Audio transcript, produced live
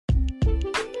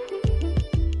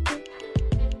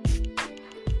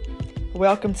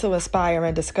Welcome to Inspire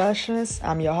and Discussions.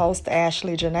 I'm your host,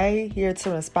 Ashley Janae, here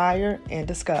to inspire and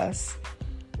discuss.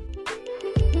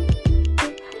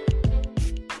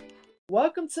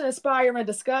 Welcome to Inspire and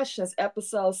Discussions,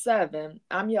 Episode 7.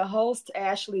 I'm your host,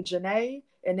 Ashley Janae,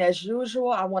 and as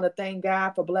usual, I want to thank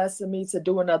God for blessing me to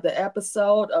do another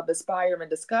episode of Inspire and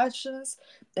Discussions.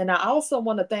 And I also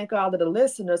want to thank all of the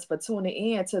listeners for tuning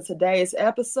in to today's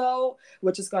episode,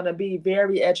 which is going to be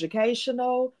very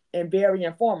educational and very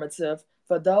informative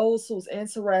for those who's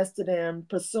interested in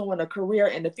pursuing a career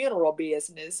in the funeral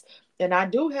business. And I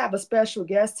do have a special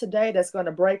guest today that's going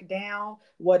to break down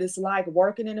what it's like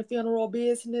working in the funeral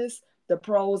business, the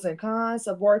pros and cons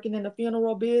of working in the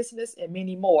funeral business, and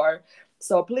many more.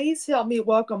 So please help me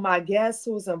welcome my guest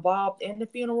who's involved in the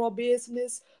funeral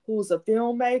business, who's a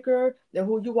filmmaker, and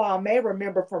who you all may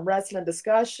remember from Wrestling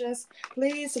Discussions.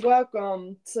 Please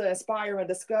welcome to Inspiring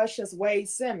Discussions, Wade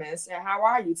Simmons. And how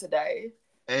are you today?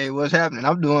 Hey, what's happening?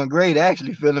 I'm doing great,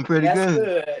 actually, feeling pretty That's good.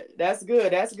 good. That's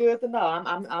good. That's good to know.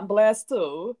 I'm blessed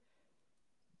too.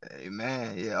 Hey,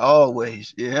 man, yeah,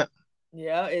 always, yeah,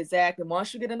 Yeah, exactly.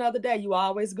 Once you get another day, you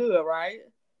always good, right?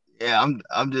 yeah.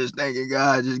 I'm just thanking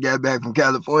God. I just got back from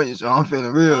California, so I'm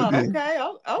feeling real Oh, good. okay.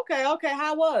 Oh, okay. Okay.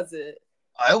 How was it?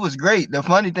 It was great. The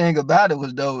funny thing about it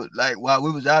was though, like while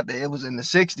we was out there, it was in the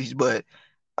 60s, but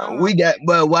Uh-huh.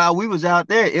 but while we was out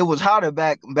there, it was hotter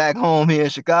back home here in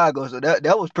Chicago. So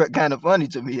that was kind of funny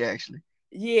to me, actually.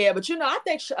 Yeah, but I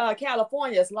think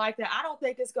California is like that. I don't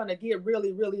think it's gonna get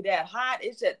really, really that hot.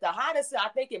 It's just the hottest I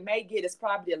think it may get is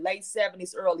probably the late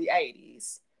 70s, early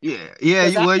 80s. Yeah, yeah.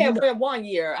 Because I Well, had went one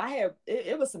year.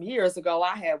 It was some years ago.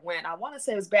 I had went. I want to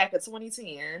say it was back in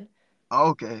 2010.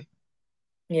 okay.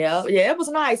 Yeah, yeah, it was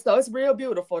nice though. It's real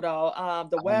beautiful though.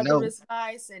 The I weather know, is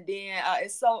nice, and then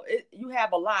you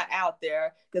have a lot out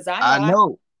there. Because I I know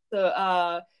know.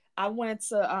 to I went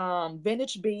to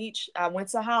Venice Beach, I went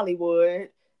to Hollywood,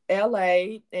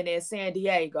 LA, and then San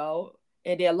Diego,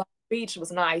 and then Long Beach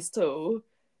was nice too.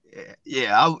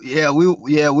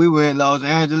 We were in Los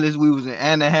Angeles, we was in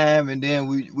Anaheim, and then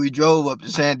we drove up to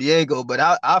San Diego. But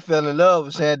I fell in love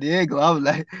with San Diego. I'm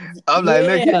like,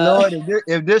 look here, Yeah, Lord,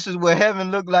 if this is what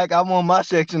heaven looked like, I want my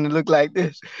section to look like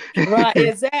this. right,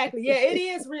 exactly. Yeah, it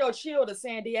is real chill to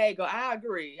San Diego. I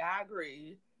agree. I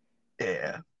agree.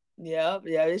 Yeah, Yeah,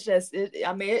 yeah. It's just,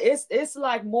 I mean, it's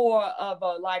like more of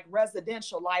a like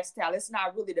residential lifestyle. It's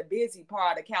not really the busy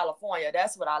part of California.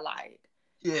 That's what I like.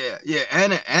 yeah.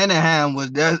 Anaheim was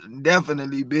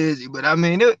definitely busy, but I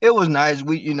mean, it was nice.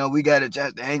 We got a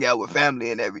chance to hang out with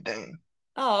family and everything.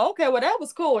 Oh, okay. Well, that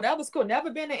was cool. That was cool.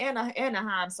 Never been to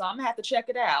Anaheim, so I'm gonna have to check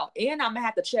it out. And I'm gonna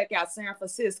have to check out San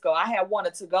Francisco. I had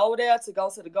wanted to go there to go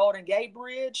to the Golden Gate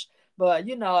Bridge, but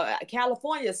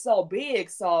California is so big,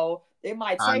 so it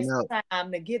might I take know. some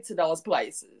time to get to those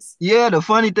places. Yeah, the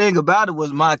funny thing about it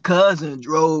was my cousin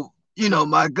drove.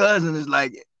 My cousin is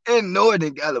like in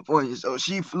Northern California, so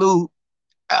she flew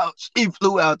out. She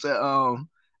flew out to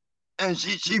and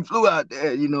she flew out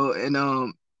there,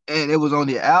 and it was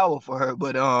only an hour for her.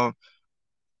 But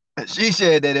she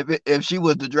said that if she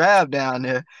was to drive down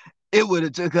there, it would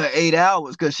have took her 8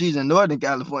 hours because she's in Northern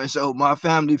California. So my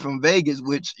family from Vegas,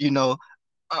 which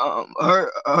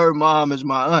her mom is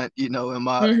my aunt, and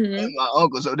my Mm-hmm.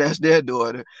 uncle, so that's their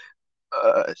daughter.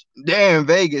 They're in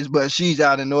Vegas, but she's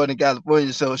out in Northern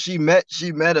California. So she met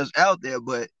us out there,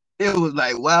 but it was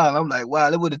like wow. I'm like,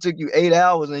 wow, it would have took you 8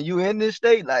 hours and you in this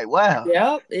state? Like, wow.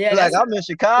 Yep. Yeah, Like that's what I'm in it is.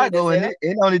 Chicago and Yeah.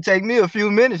 it only take me a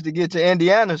few minutes to get to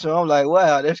Indiana. So I'm like,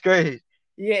 wow, that's crazy.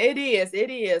 Yeah, it is. It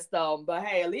is though. But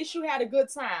hey, at least you had a good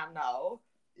time though.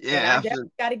 And Yeah, I definitely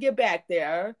absolutely. got to get back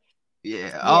there.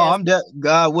 Yeah. Oh, Yes.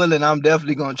 God willing, I'm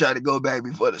definitely gonna try to go back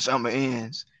before the summer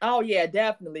ends. Oh yeah,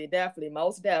 definitely, definitely,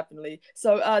 most definitely.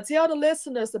 So tell the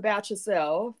listeners about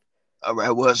yourself. All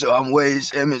right, well, so I'm Wade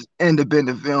Simmons,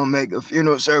 independent filmmaker,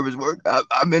 funeral service work.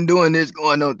 I've been doing this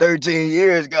going on 13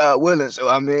 years, God willing. So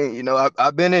I mean,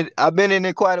 I've been in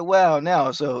it quite a while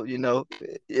now. So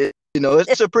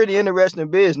it's a pretty interesting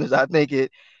business. I think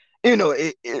it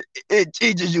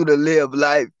teaches you to live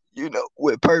life,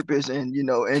 with purpose and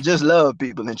just love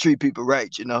people and treat people right.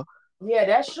 Yeah,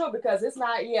 that's true because it's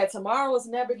not. Yeah, tomorrow is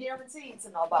never guaranteed to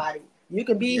nobody. You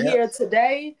can be Yeah, here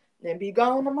today and be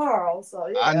gone tomorrow. So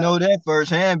I yeah. know that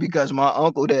firsthand because my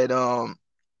uncle that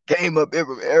came up here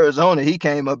from Arizona. He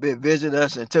came up and visited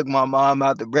us and took my mom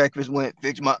out to breakfast, went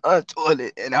fixed my aunt's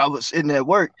toilet, and I was sitting at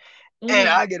work. And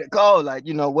Hmm. I get a call like,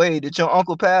 Wade, did your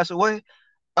uncle pass away?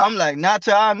 I'm like, not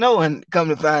till I know. And come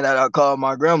to find out, I called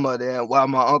my grandmother, and while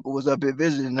my uncle was up here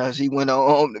visiting us, he went on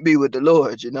home to be with the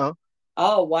Lord.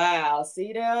 Oh wow.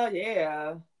 See there?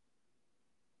 Yeah.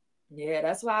 Yeah,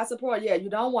 that's why I support. Yeah, you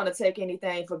don't want to take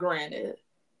anything for granted.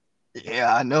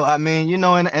 Yeah, I know. I mean,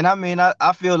 and I mean,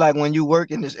 I feel like when you work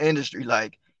in this industry,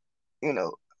 like, you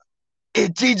know,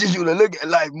 it teaches you to look at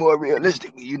life more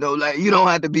realistically, like you don't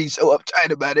have to be so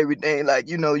uptight about everything. Like,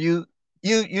 you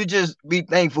just be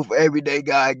thankful for every day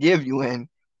God give you, and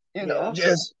you know, Yeah,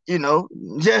 just you know,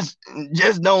 just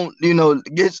just don't,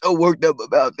 get so worked up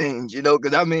about things,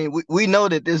 because I mean we know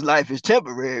that this life is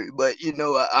temporary, but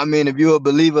I mean if you're a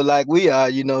believer like we are,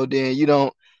 then you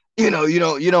don't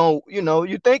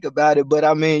you think about it, but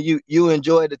I mean you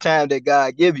enjoy the time that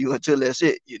God give you until that's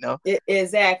it.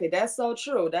 exactly. That's so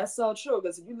true. That's so true.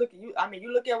 Because if you look at you, I mean,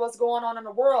 you look at what's going on in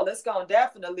the world. It's gonna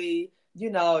definitely,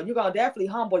 you're gonna definitely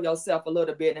humble yourself a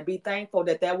little bit and be thankful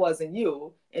that that wasn't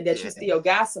you, and that you Yeah, still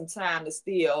got some time to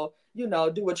still, do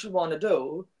what you want to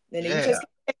do. And then you yeah. just can't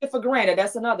take it for granted.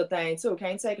 That's another thing too.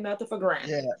 Can't take nothing for Yeah,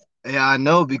 granted. yeah, I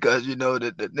know because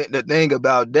the thing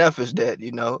about death is that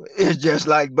it's just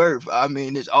like birth. I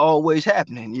mean, it's always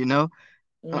happening. Uh,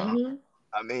 Mm-hmm.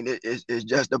 I mean, it's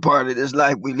just a part of this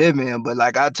life we live in. But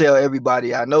like I tell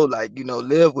everybody I know, like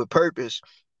live with purpose,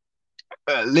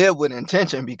 live with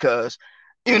intention because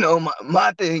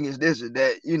my thing is this is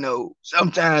that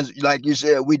sometimes like you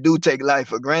said we do take life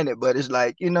for granted, but it's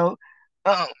like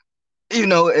um,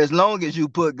 as long as you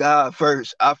put God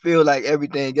first, I feel like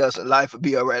everything else in life will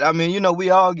be all right. I mean, we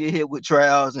all get hit with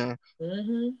trials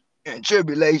Mm-hmm. and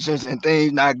tribulations and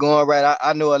things not going right.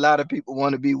 I know a lot of people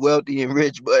want to be wealthy and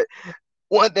rich, but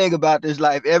one thing about this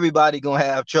life, everybody gonna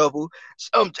have trouble.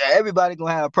 Sometimes everybody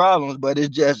gonna have problems, but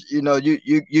it's just,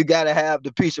 you gotta have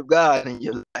the peace of God in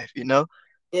your life.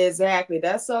 Exactly.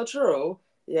 That's so true.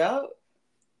 Yeah.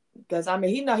 Because I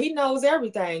mean, he knows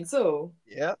everything too.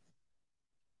 Yeah.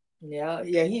 Yeah,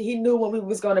 yeah. He knew when we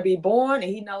was going to be born,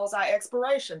 and he knows our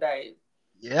expiration date.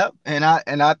 Yep. And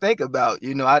I think about,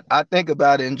 I think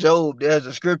about in Job, there's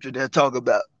a scripture that talk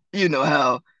about,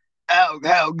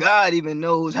 how God even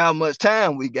knows how much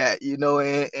time we got, and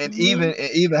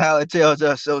Mm-hmm. even how it tells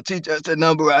us, so teach us to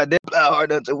number our days, apply our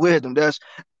heart unto wisdom. That's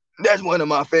one of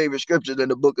my favorite scriptures in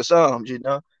the book of Psalms.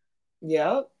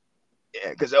 Yep.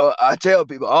 Yeah, because I tell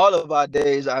people all of our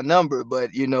days are numbered, but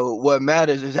what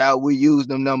matters is how we use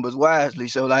them numbers wisely.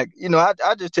 So like,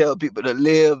 I just tell people to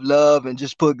live, love, and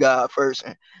just put God first.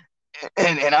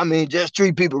 And I mean, just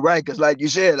treat people right, because like you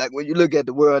said, like when you look at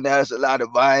the world now, it's a lot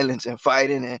of violence and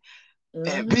fighting and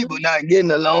people Mm-hmm. not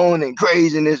getting along and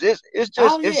craziness. Oh it's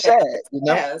yeah. sad,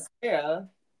 Yes. Yeah.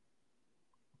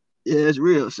 Yeah, it's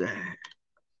real sad.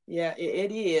 Yeah.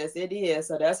 It is. It is.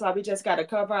 So that's why we just got to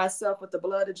cover ourselves with the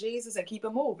blood of Jesus and keep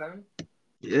it moving.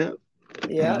 Yeah, and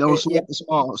Yeah. don't Yeah. sweat the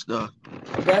small stuff.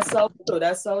 That's so true.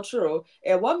 That's so true.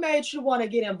 And what made you want to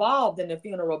get involved in the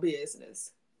funeral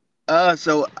business?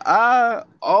 So I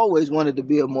always wanted to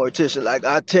be a mortician.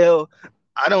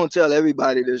 I don't tell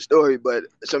everybody this story, but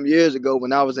some years ago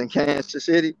when I was in Kansas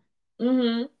City,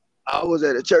 Mm-hmm. I was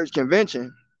at a church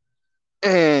convention,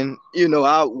 and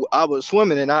I was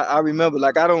swimming, and I remember,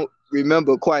 like, I don't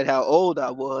remember quite how old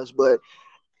I was, but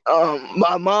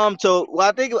my mom told,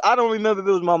 well, I don't remember if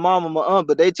it was my mom or my aunt,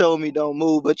 but they told me don't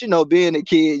move. But being a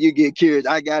kid, you get curious.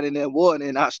 I got in that water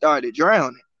and I started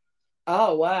drowning.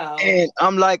 Oh wow. And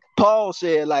I'm like Paul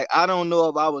said, like, I don't know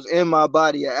if I was in my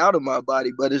body or out of my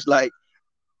body, but it's like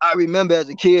I remember as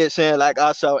a kid saying, like,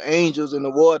 I saw angels in the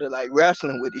water like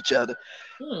wrestling with each other.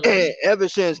 Hmm. And ever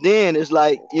since then, it's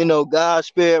like, God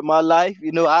spared my life.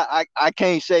 I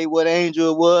can't say what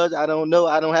angel it was. I don't know.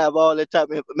 I don't have all that type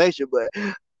of information, but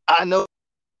I know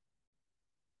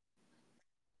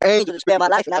angel to spare my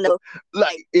life. And I know,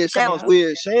 like, it sounds Yeah.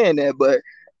 weird saying that, but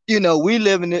we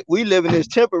live in this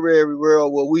temporary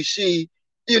world where we see,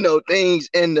 things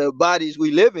in the bodies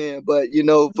we live in. But for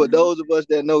Mm-hmm. those of us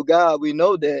that know God, we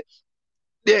know that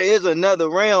there is another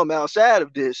realm outside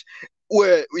of this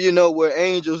where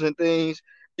angels and things,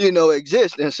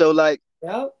 exist. And so, like,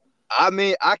 Yep. I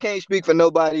mean, I can't speak for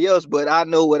nobody else, but I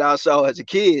know what I saw as a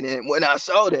kid. And when I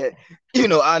saw that,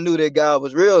 I knew that God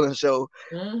was real. And so,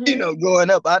 Mm-hmm. growing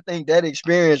up, I think that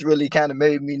experience really kind of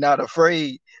made me not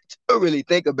afraid to really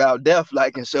think about death.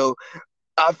 Like, and so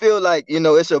I feel like,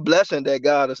 it's a blessing that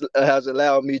God has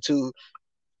allowed me to,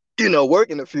 work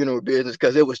in the funeral business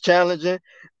because it was challenging.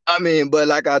 I mean, but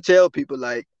like I tell people,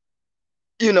 like,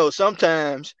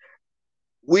 sometimes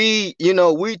we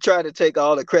try to take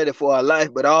all the credit for our life,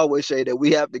 but I always say that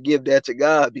we have to give that to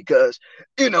God because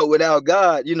without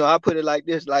God, I put it like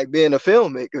this, like being a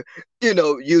filmmaker,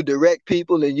 you direct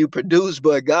people and you produce,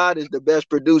 but God is the best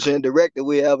producer and director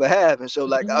we ever have. And so,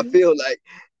 like, I Mm-hmm. feel like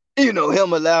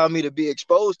him allowing me to be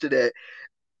exposed to that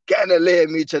kind of led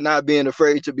me to not being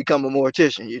afraid to become a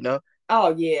mortician.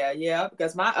 Oh yeah, yeah.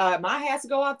 Because my hats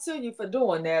go up to you for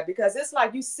doing that because it's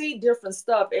like you see different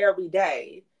stuff every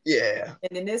day. Yeah,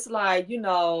 And then it's like, and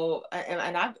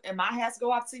my hats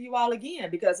go off to you all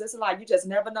again because it's like you just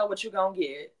never know what you're gonna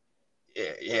get.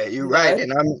 yeah, you're You know, right.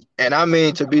 And I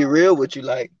mean to be real with you,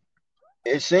 like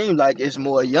it seems like it's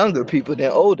more younger people than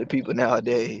older people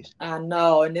nowadays. I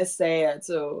know, and it's sad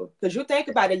too. Because you think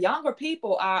about it, younger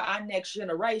people are our next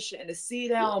generation, and to see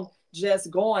them just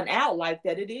going out like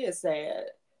that, it is sad.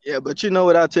 Yeah, but you know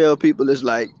what I tell people is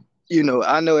like,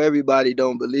 I know everybody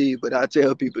don't believe, but I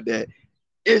tell people that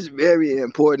it's very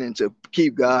important to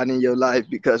keep God in your life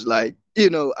because like,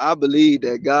 I believe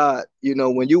that God,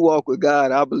 when you walk with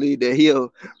God, I believe that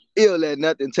he'll let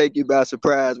nothing take you by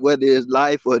surprise, whether it's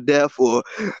life or death or,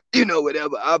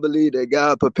 whatever. I believe that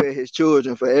God prepare his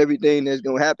children for everything that's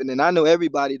going to happen. And I know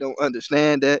everybody don't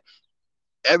understand that.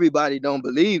 Everybody don't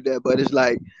believe that, but it's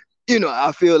like,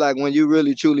 I feel like when you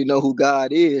really truly know who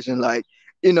God is and like,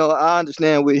 I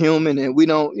understand we're human and we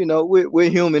don't, we're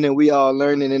human and we all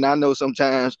learning. And I know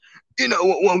sometimes,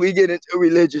 when we get into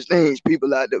religious things,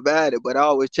 people are divided, but I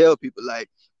always tell people like,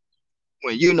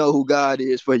 when you know who God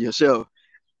is for yourself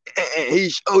and he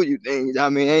show you things, I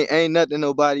mean, ain't nothing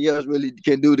nobody else really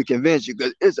can do to convince you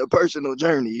because it's a personal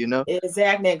journey.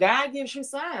 Exactly. And God gives you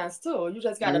signs too. You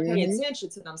just got to pay Hmm. attention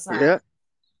to them Yeah. signs.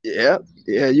 Yeah,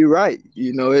 yeah, you're right.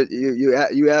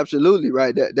 You absolutely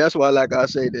right. That's why, like I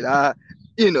say, that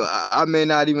I may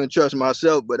not even trust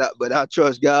myself, but I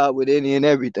trust God with any and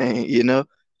everything.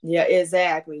 Yeah,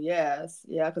 exactly. Yes.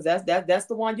 Yeah, because that's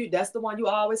the one you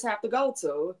always have to go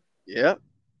to. Yeah,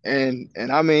 and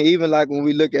I mean, even like when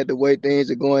we look at the way things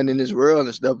are going in this world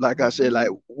and stuff, like I said, like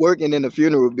Mhm. working in the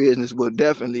funeral business will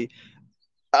definitely,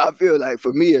 I feel like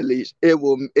for me at least, it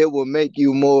will make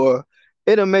you more.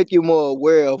 It'll make you more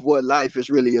aware of what life is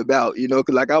really about,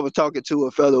 because like I was talking to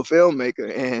a fellow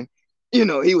filmmaker and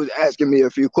he was asking me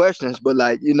a few questions, but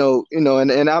like,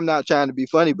 and I'm not trying to be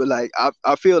funny, but like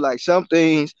I feel like some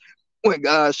things when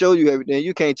God show you everything,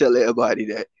 you can't tell everybody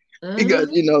that. Because,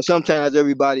 Mhm. sometimes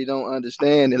everybody don't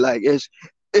understand it. Like it's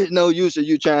no use of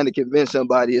you trying to convince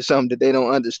somebody of something that they don't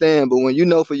understand. But when you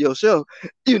know for yourself,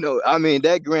 I mean,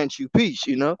 that grants you peace.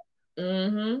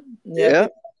 Mhm.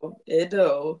 Yep. Yeah. It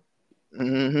do.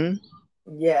 Hmm.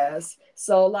 Yes.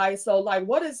 So like,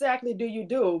 what exactly do you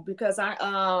do? Because I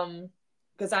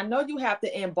know you have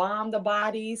to embalm the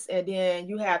bodies, and then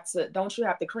don't you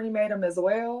have to cremate them as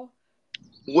well?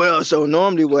 Well, so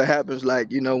normally what happens,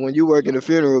 like, when you work in the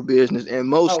funeral business, in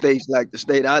most Oh, states, like the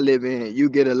state I live in, you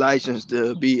get a license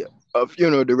to be a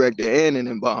funeral director and an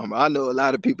embalmer. I know a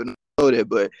lot of people don't know that,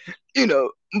 but, you know,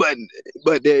 but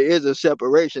but there is a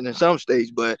separation in some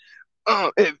states. But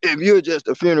if you're just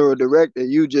a funeral director,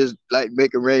 you just like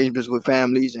make arrangements with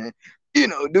families and,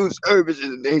 do services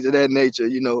and things of that nature,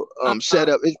 set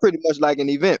uh-huh. up. It's pretty much like an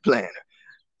event planner.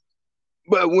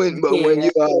 But when Yeah.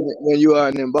 you are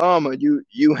an embalmer,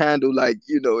 you handle like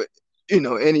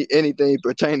anything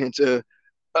pertaining to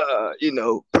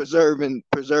preserving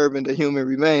the human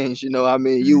remains. I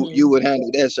mean you Hmm. would handle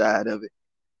that side of it,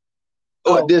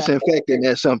 or Okay. disinfecting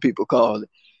as some people call it.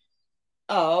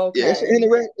 Oh, Yeah, okay.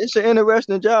 it's an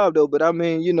interesting job though. But I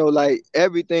mean, like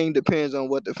everything depends on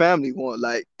what the family want.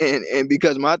 Like, and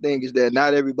because my thing is that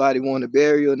not everybody want a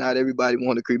burial, not everybody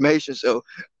want a cremation. So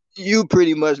you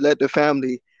pretty much let the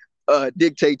family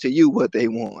dictate to you what they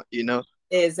want.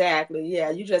 Exactly. Yeah.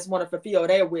 You just want to fulfill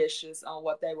their wishes on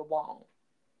what they would want.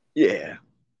 Yeah.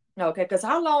 Okay. Because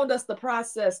how long does the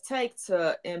process take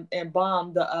to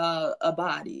embalm the a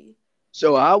body?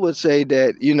 So I would say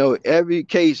that, every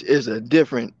case is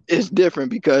it's different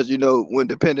because, when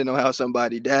depending on how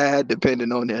somebody died,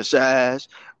 depending on their size,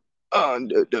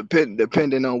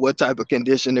 depending on what type of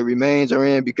condition the remains are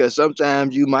in, because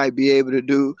sometimes you might be able to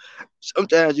do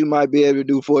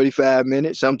 45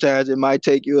 minutes. Sometimes it might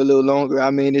take you a little longer.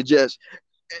 I mean,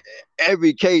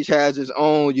 every case has its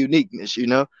own uniqueness.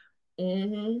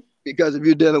 Mm-hmm. Because if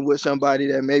you're dealing with somebody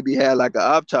that maybe had like an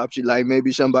autopsy, like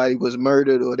maybe somebody was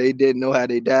murdered or they didn't know how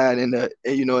they died, and the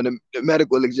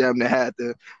medical examiner had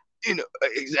to,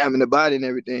 examine the body and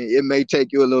everything, it may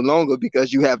take you a little longer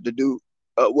because you have to do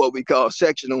what we call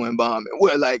sectional embalming,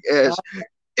 where like as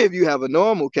if you have a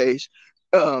normal case,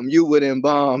 you would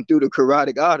embalm through the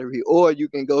carotid artery, or you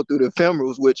can go through the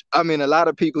femorals, which I mean, a lot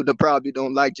of people that probably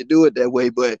don't like to do it that way,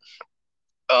 but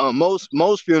most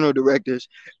funeral directors,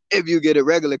 if you get a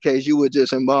regular case, you would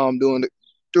just embalm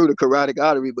through the carotid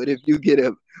artery. But if you get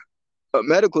a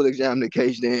medical examiner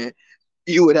case, then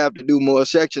you would have to do more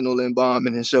sectional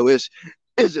embalming, and so it's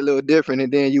a little different.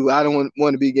 And then I don't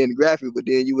want to be getting graphic, but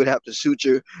then you would have to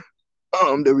suture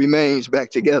the remains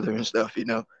back together and stuff.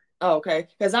 Okay,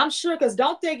 because I'm sure, because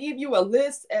don't they give you a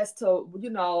list as to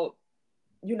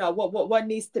what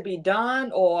needs to be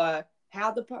done, or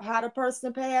how the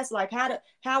person passed? Like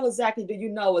how exactly do you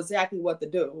know exactly what to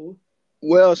do?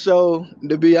 Well, so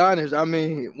to be honest, I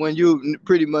mean, when you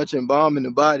pretty much embalming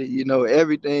the body,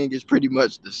 everything is pretty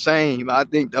much the same. I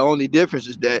think the only difference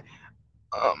is that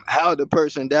how the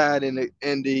person died in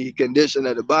the condition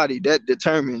of the body that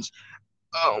determines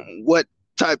what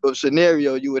type of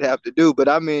scenario you would have to do. But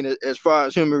I mean, as far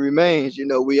as human remains,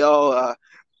 we all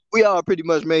pretty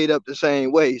much made up the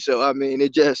same way. So I mean,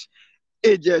 it just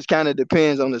kind of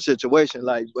depends on the situation.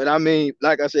 Like, but I mean,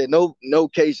 like I said, no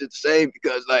case is the same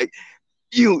because like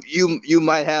you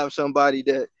might have somebody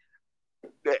that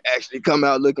actually come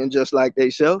out looking just like they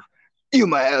self. You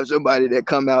might have somebody that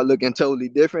come out looking totally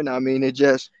different. I mean,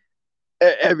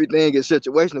 everything is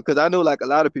situational because I know like a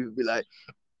lot of people be like,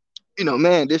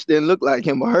 man, this didn't look like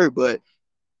him or her, but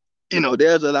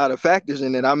there's a lot of factors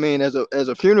in it. I mean, as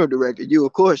a funeral director, you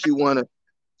of course you want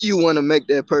to make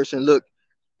that person look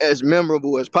as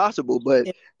memorable as possible, but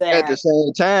at the Exactly.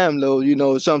 same time,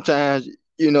 though, sometimes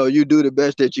you do the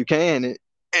best that you can,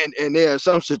 and there are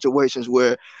some situations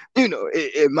where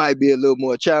it might be a little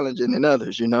more challenging than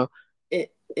others.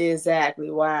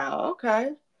 Exactly. Wow.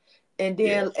 Okay. And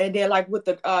Yeah. then like with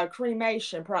the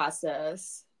cremation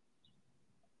process.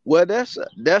 Well,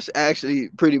 that's actually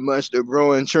pretty much the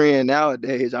growing trend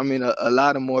nowadays. I mean, a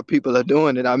lot of more people are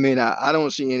doing it. I mean, I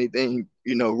don't see anything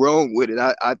wrong with it.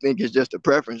 I think it's just a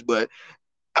preference, but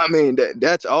I mean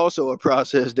that's also a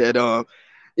process that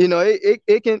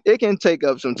it can take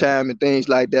up some time and things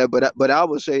like that. But I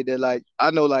would say that like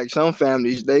I know like some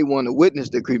families they want to witness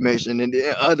the cremation and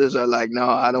then others are like, no,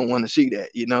 I don't want to see that.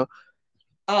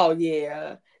 Oh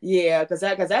yeah, yeah. Because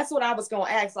that's what I was gonna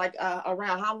ask. Like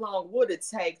around how long would it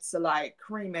take to like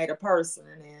cremate a person?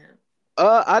 And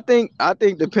I think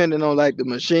depending on like the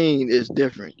machine is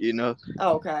different.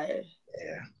 okay.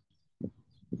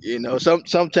 Yeah.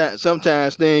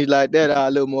 Sometimes things like that are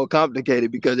a little more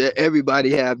complicated because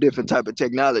everybody have different type of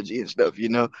technology and stuff.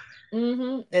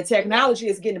 And technology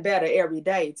is getting better every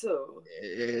day too.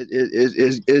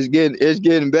 It's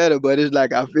getting better, but it's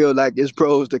like I feel like it's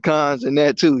pros to cons and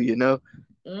that too.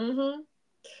 Mm-hmm.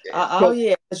 Oh Because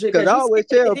yeah, because because I you always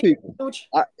said tell it is people, huge.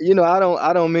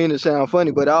 I don't mean to sound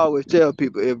funny, but I always tell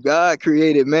people if God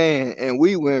created man and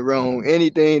we went wrong,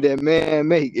 anything that man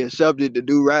make is subject to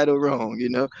do right or wrong.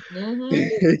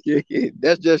 Mm-hmm.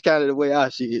 That's just kind of the way I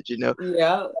see it.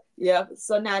 Yeah, yeah.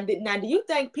 So now, do you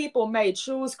think people may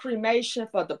choose cremation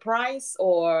for the price,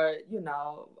 or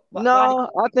why do No,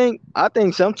 I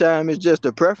think sometimes it's just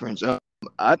a preference.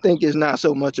 I think it's not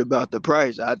so much about the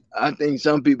price. I think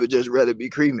some people just rather be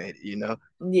cremated.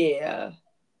 yeah.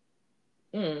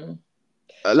 Mm.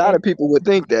 A lot And of people would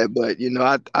think that, but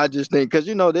I just think because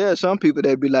there are some people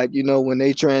that be like, when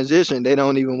they transition, they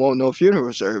don't even want no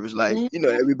funeral service. Like, mhm.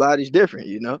 everybody's different.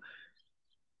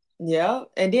 Yeah,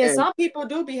 and then And some people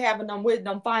do be having them with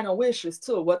them final wishes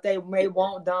too, what they may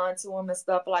want done to them and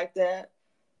stuff like that.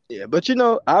 yeah, but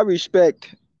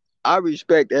I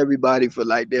respect everybody for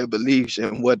like their beliefs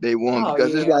and what they want Oh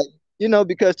because it's yeah. like,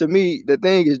 because to me the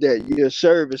thing is that you're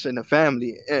servicing the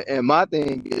family, and my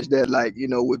thing is that like,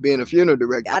 with being a funeral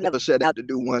director, I never set out to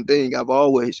do one thing. I've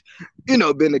always,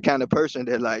 been the kind of person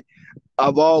that like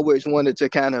I've always wanted to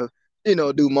kind of,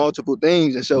 do multiple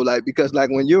things. And so like because like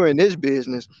when you're in this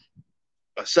business,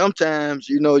 sometimes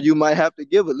you might have to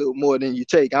give a little more than you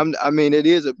take. I mean it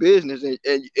is a business,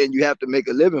 and you have to make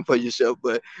a living for yourself,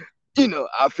 but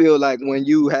I feel like when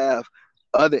you have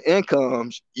other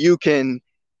incomes, you can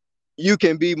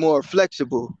be more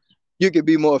flexible. You can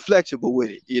be more flexible with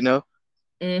it.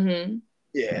 Mm-hmm.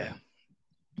 Yeah.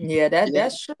 Yeah, that Yeah.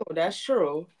 that's true. That's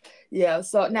true. Yeah.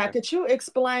 So now Yeah. could you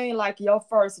explain like your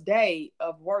first day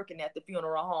of working at the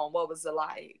funeral home? What was it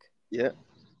like? Yeah.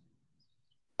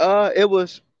 It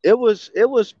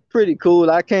was pretty cool.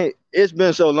 I can't. It's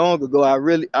been so long ago. I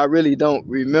really don't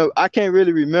remember. I can't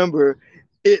really remember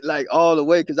it like all the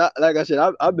way because like I said,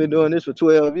 I've been doing this for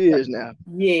 12 years now.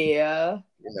 Yeah.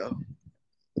 You know,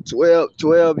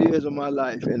 12 years of my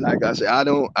life, and like I said, I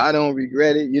don't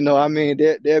regret it. I mean,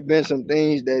 there have been some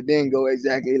things that didn't go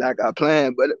exactly like I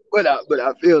planned, but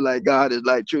I feel like God has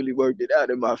like truly worked it out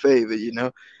in my favor.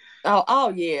 Oh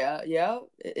yeah, yeah.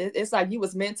 It's like you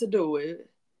was meant to do it.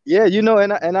 Yeah,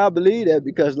 and I believe that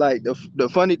because like the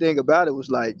funny thing about it was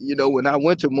like, when I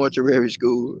went to mortuary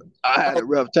school, I had Oh, a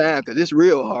rough time because it's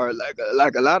real hard.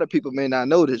 Like a lot of people may not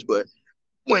know this, but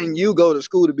when you go to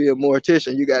school to be a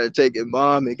mortician, you got to take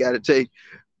embalming, got to take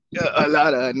a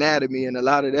lot of anatomy and a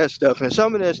lot of that stuff. And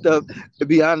some of that stuff, to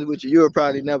be honest with you, you'll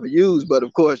probably never use. But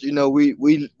of course, we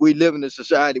live in a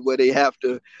society where they have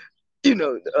to,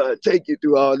 take you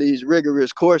through all these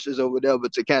rigorous courses or whatever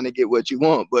to kind of get what you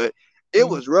want. But it Mhm.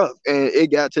 was rough, and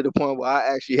it got to the point where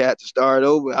I actually had to start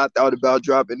over. I thought about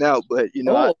dropping out, but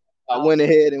Oh, I went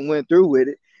ahead and went through with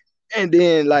it. And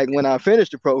then, like when I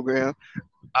finished the program,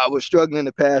 I was struggling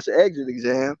to pass the exit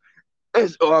exam, and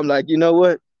so I'm like, you know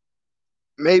what?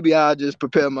 Maybe I'll just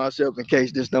prepare myself in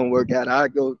case this don't work out. I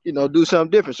go, do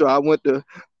something different. So I went to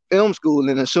film school,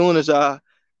 and as soon as I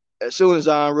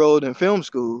enrolled in film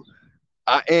school,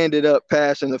 I ended up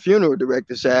passing the funeral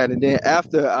director side. And then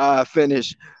after I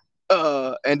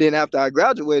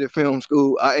graduated film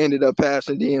school, I ended up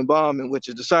passing the embalming, which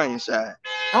is the science side.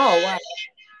 oh wow.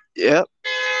 Yep.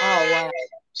 Oh wow.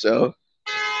 So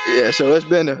yeah, so it's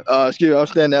been excuse me, I'm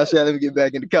standing outside. Let me get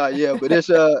back in the car. Yeah, but it's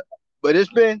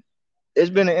been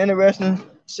an interesting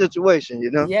situation.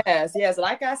 Yes, yes.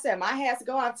 Like I said, my hats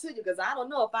go out to you because I don't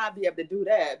know if I'd be able to do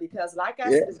that because, like I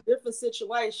Yeah, said, it's different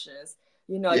situations.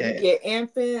 You yeah, get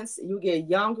infants, you get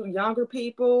younger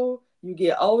people, you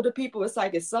get older people. It's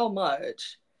like it's so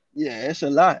much. yeah. It's a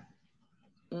lot.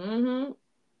 Mm-hmm.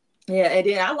 Yeah, and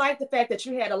then I like the fact that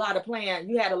you had a lot of plan.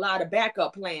 You had a lot of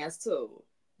backup plans too.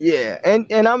 Yeah, and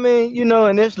I mean,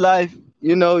 in this life,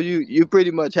 you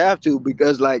pretty much have to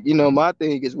because, like, my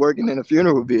thing is working in a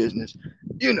funeral business.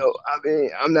 I mean,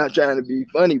 I'm not trying to be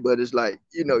funny, but it's like,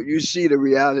 you see the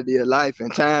reality of life,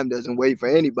 and time doesn't wait for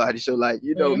anybody. So, like,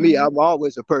 me, Mm-hmm. I'm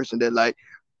always a person that, like,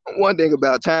 one thing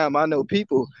about time, I know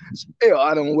people,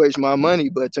 I don't waste my money,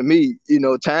 but to me,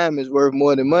 time is worth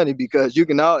more than money because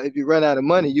if you run out of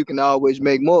money, you can always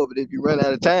make more. But if you run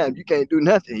out of time, you can't do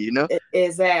nothing.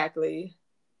 Exactly.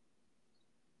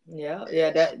 Yeah,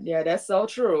 yeah, that's so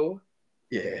true.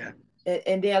 Yeah.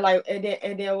 And then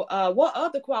what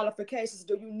other qualifications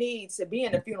do you need to be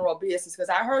in the funeral business? Because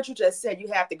I heard you just said you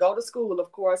have to go to school,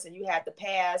 of course, and you have to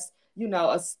pass,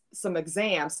 some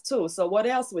exams too. So what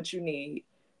else would you need?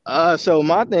 So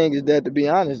my thing is that, to be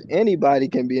honest, anybody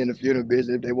can be in the funeral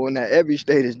business if they want. Now every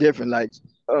state is different. Like,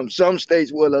 some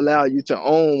states will allow you to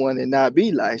own one and not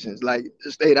be licensed, like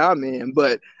the state I'm in.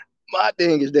 But my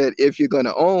thing is that if you're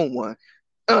gonna own one,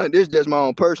 this is just my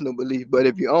own personal belief, but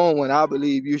if you own one, I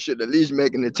believe you should at least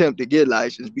make an attempt to get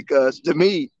licensed because, to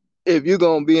me, if you're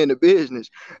gonna be in the business,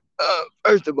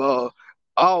 first of all,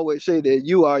 I always say that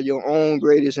you are your own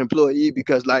greatest employee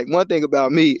because, like, one thing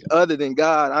about me, other than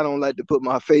God, I don't like to put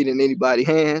my fate in anybody's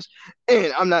hands.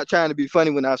 And I'm not trying to be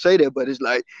funny when I say that, but it's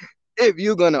like, if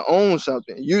you're gonna own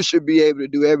something, you should be able to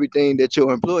do everything that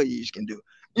your employees can do.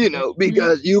 Mhm.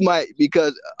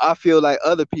 Because I feel like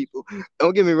other people,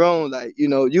 don't get me wrong, like,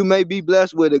 you may be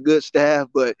blessed with a good staff,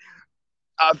 but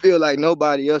I feel like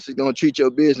nobody else is gonna treat your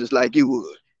business like you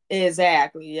would.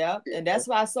 Exactly. Yep. And that's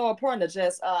why it's so important to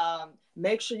just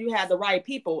make sure you have the right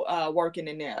people working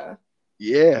in there.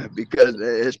 Yeah, because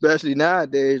especially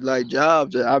nowadays, like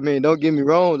jobs. I mean, don't get me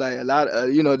wrong. Like a lot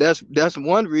of, that's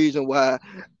one reason why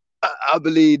I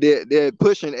believe that they're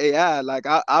pushing AI. Like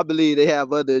I believe they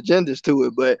have other agendas to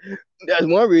it, but that's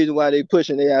one reason why they're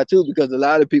pushing AI too. Because a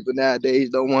lot of people nowadays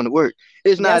don't want to work.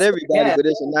 It's not Yes. everybody, Yes. but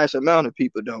it's a nice amount of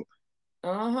people don't.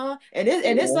 Uh-huh. And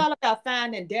it's Yeah. all about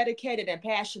finding dedicated and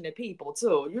passionate people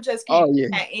too. You just Oh can't yeah.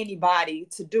 find anybody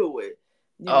to do it.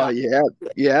 You Oh know, yeah.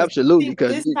 Yeah. because Absolutely.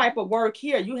 Because this type of work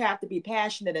here, you have to be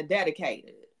passionate and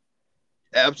dedicated.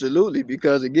 absolutely.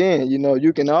 Because again,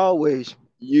 you can always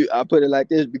I put it like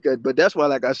this because, but that's why,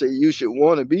 like I say, you should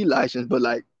want to be licensed. But,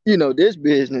 like, this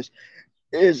business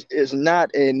is not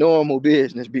a normal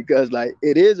business because, like,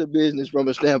 it is a business from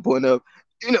a standpoint of,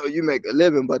 you make a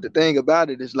living, but the thing about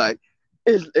it is, like,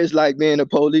 it's like being a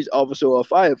police officer or a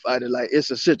firefighter. Like, it's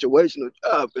a situational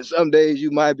job, and some days you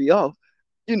might be off.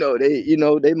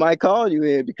 They might call you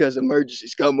in because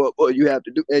emergencies come up, or you have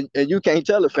to do, and you can't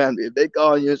tell a family if they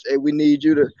call you and say, we need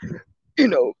you to,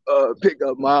 pick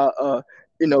up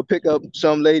pick up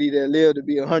some lady that lived to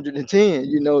be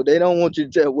 110. They don't want you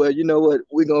to tell, well, you know what,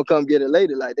 we're gonna come get it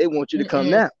later. Like, they want you to come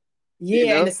Mm-mm. now. you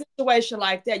Yeah, in know a situation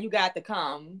like that, you got to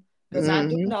come because I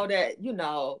do hmm know that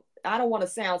I don't want to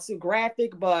sound too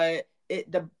graphic, but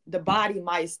the body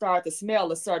might start to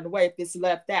smell a certain way if it's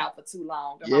left out for too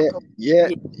long. Am I yeah, correct? yeah,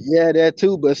 Yeah. yeah, that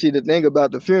too. But see, the thing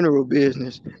about the funeral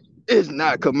business is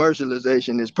not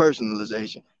commercialization, it's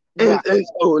personalization. and, Right. and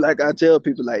so, like, I tell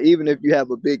people, like, even if you have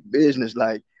a big business,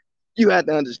 like, you have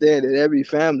to understand that every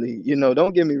family,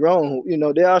 don't get me wrong,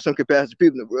 there are some capacity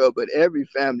people in the world, but every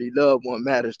family loved one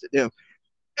matters to them.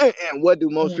 And what do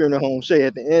most Mhm. funeral homes say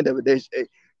at the end of it? They say,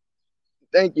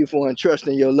 thank you for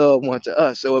entrusting your loved one to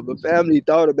us. So if a family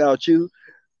thought about you,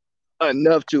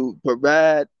 enough to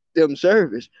provide them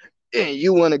service. And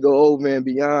you want to go over and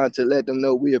beyond to let them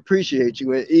know we appreciate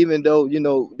you. And even though,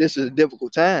 this is a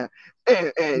difficult time.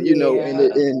 And Yeah.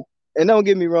 and don't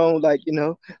get me wrong, like,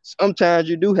 sometimes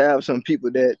you do have some people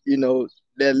that,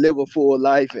 that live a full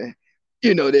life and,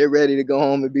 they're ready to go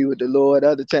home and be with the Lord.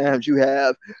 Other times you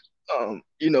have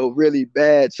really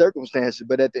bad circumstances.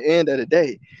 But at the end of the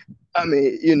day, I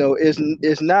mean,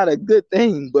 it's not a good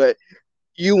thing, but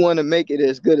you want to make it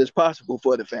as good as possible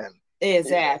for the family.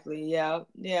 Exactly. Yeah.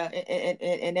 Yeah.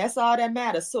 And that's all that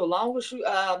matters. So long as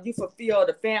you fulfill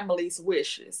the family's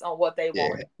wishes on what they Yeah.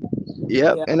 want.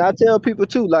 Yep. Yeah. And I tell people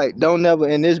too, like, don't never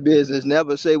in this business,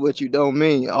 never say what you don't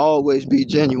mean. Always be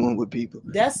genuine with people.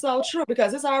 That's so true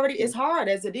because it's hard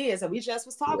as it is. And we just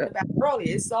was talking Yeah. about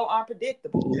earlier. It's so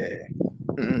unpredictable. Yeah.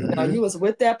 You Hmm. was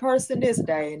with that person this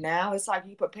day, and now it's like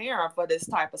you preparing for this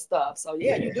type of stuff. So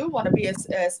yeah, you Yeah. do want to be as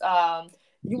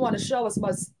you want to show as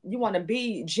much, you want to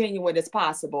be genuine as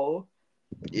possible.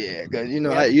 Yeah. Because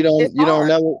Yeah, you it's don't hard.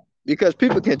 never, because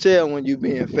people can tell when you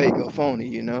being fake or phony.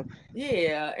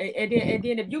 Yeah, and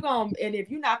then if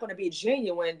you're not gonna be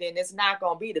genuine, then it's not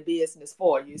gonna be the business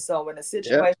for you. So in a Yeah.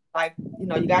 situation like,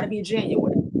 you got to be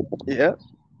genuine. Yeah.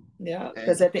 Yeah, And,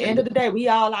 because at the end and of the day, we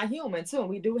all are human too, and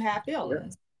we do have yeah.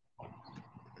 feelings.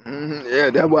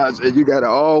 Yeah, that's why I said you gotta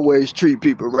always treat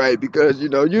people right, because Yeah.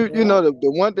 the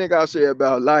one thing I say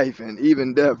about life and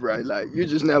even death, right? Like, you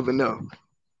just never know.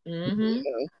 Mm-hmm.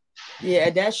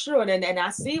 Yeah, that's true. And I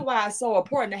see why it's so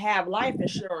important to have life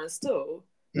insurance too.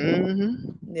 Yeah,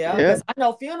 Yeah. because I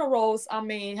know funerals, I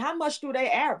mean, how much do they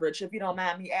average if you don't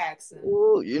mind me asking?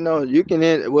 Ooh, you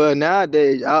can well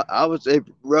nowadays I would say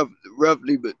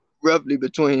roughly, but roughly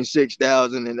between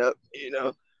 6,000 and up.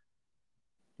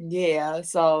 Yeah,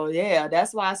 so yeah,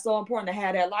 that's why it's so important to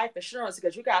have that life insurance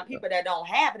because you got people that don't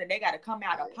have it and they got to come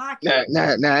out of Now,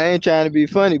 pocket. now, I ain't trying to be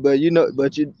funny, but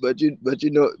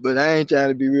but I ain't trying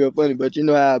to be real funny, but you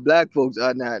know how black folks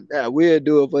are now. Now we'll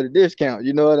do it for the discount.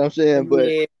 You know what I'm saying? But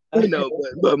Yeah.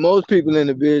 but most people in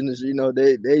the business,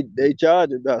 they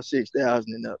charge about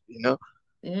 6,000 and up.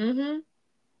 Mm-hmm.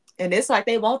 And it's like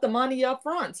they want the money up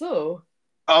front too.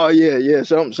 Oh yeah, yeah.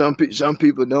 Some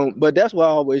people don't, but that's why I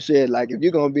always said, like, if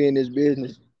you're gonna be in this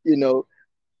business,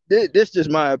 this is just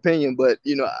my opinion, but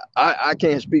I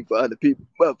can't speak for other people.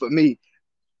 But for me,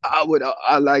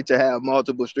 I like to have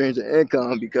multiple streams of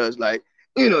income, because, like,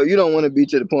 you don't want to be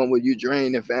to the point where you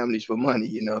draining families for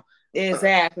money.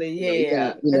 Exactly.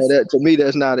 Yeah. That to me,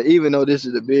 that's not even though this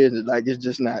is a business, like, it's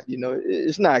just not,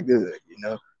 it's not good.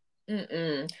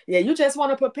 Mm-mm. Yeah, you just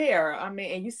want to prepare. I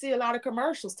mean, and you see a lot of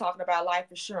commercials talking about life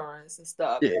insurance and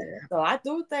stuff. Yeah. So I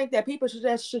do think that people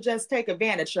should just take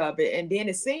advantage of it. And then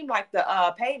it seemed like the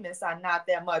payments are not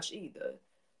that much either.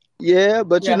 Yeah,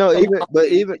 but Yeah, the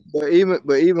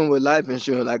monthly. even with life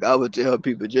insurance, like, I would tell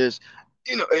people, just,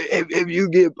 if you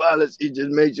get policy, just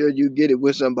make sure you get it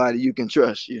with somebody you can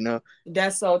trust.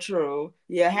 That's so true.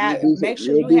 Yeah, make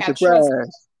sure You'll you be have trust.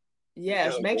 surprised. You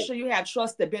Yes, make know, sure you have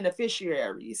trusted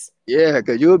beneficiaries. yeah,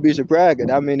 because you'll be surprised. 'Cause,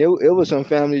 I mean, it was some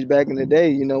families back in the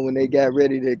day, when they got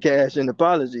ready to cash in the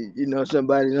policy,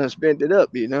 somebody done spent it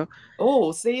up.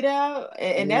 Oh, see that?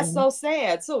 And that's Mhm. so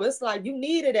sad too. It's like you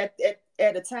need it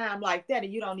at a time like that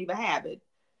and you don't even have it.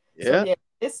 So Yeah, yeah,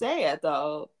 it's sad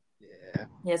though. yeah,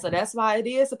 Yeah, so that's why it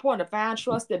is important to find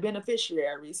trusted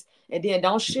beneficiaries and then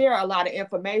don't share a lot of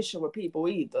information with people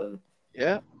either.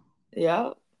 yeah,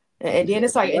 Yeah. And then yeah.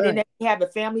 it's like, You're and then right. they have a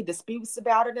family disputes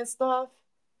about it and stuff.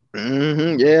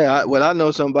 Yeah, well, I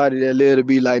know somebody that lived to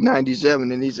be like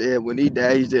 97, and he said when he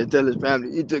died, he said tell his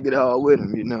family he took it all with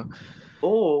him.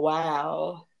 Oh,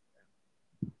 wow.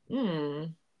 Hmm.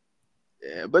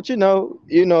 Yeah, but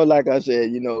like I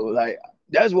said, like,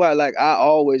 that's why, like, I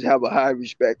always have a high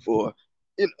respect for,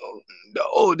 the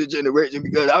older generation,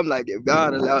 because I'm like, if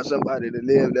God allows somebody to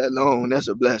live that long, that's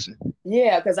a blessing.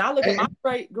 Yeah, because I look at my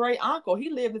And, great uncle, he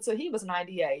lived until he was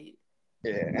 98.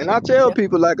 yeah, and I tell Yeah.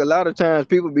 people, like, a lot of times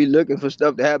people be looking for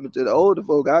stuff to happen to the older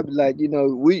folk. I be like,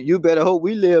 you better hope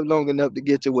we live long enough to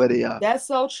get to where they are. That's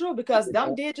so true because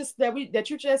them digits that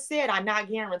you just said are not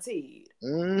guaranteed.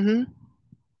 Hmm.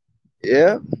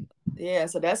 Yeah, Yeah,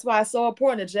 so that's why it's so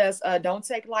important to just don't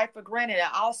take life for granted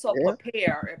and also yeah,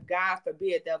 prepare if God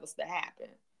forbid that was to happen.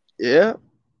 yeah.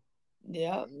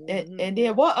 Yeah. And Hmm.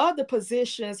 then what other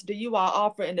positions do you all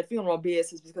offer in the funeral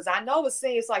business? Because I know it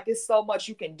seems like it's so much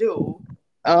you can do.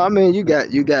 I mean, you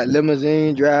got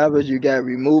limousine drivers, you got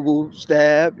removal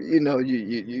staff,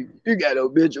 you got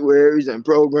obituaries and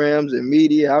programs and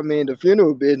media. I mean, the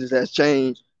funeral business has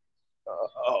changed a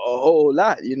whole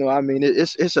lot. I mean,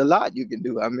 it's a lot you can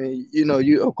do. I mean,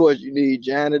 you of course you need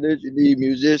janitors, you need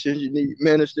musicians, you need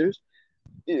ministers.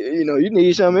 You know, you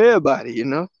need some of everybody, you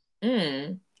know.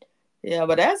 Mm. Yeah,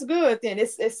 but that's good then.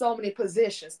 It's so many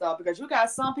positions though, because you got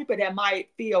some people that might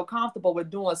feel comfortable with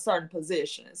doing certain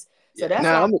positions. So Yeah. that's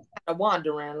why I'm kind of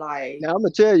wondering, like, Now I'm gonna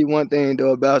tell you one thing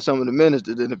though about some of the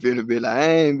ministers in the funeral. Be like, I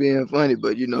ain't being funny,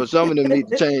 but you know, some of them need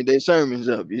to change their sermons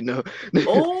up. You know,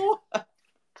 oh,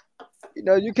 you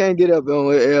know, you can't get up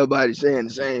on everybody saying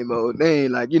the same old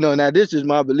thing. Like, you know, now this is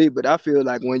my belief, but I feel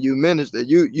like when you minister,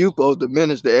 you supposed to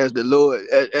minister as the Lord,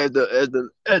 as the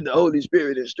Holy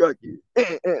Spirit instruct you.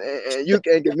 And you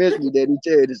can't convince me that He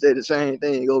tell you to say the same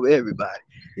thing over everybody.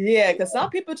 yeah, because some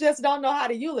people just don't know how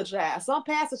to eulogize. Some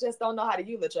pastors just don't know how to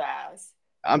eulogize.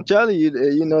 I'm telling you,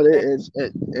 you know,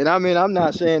 and I mean, I'm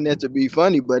not saying that to be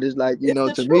funny, but it's like, you It's know,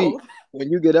 the to me, truth.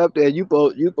 when you get up there, you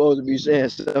supposed to be saying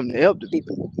something to help the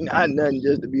people, not nothing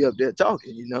just to be up there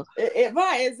talking, you know.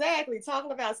 Right, exactly.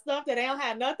 Talking about stuff that they don't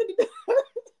have nothing to do.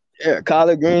 Yeah,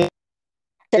 collard greens,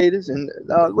 potatoes, and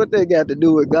what they got to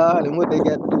do with God and what they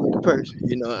got to do with the person,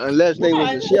 you know, unless they was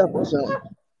Right. a chef or something.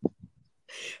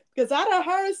 Because I done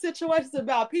heard situations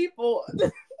about people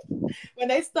when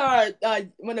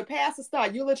when the pastors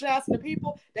start eulogizing the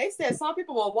people, they said some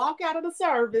people will walk out of the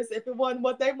service if it wasn't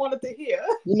what they wanted to hear.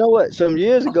 You know what? Some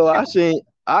years ago,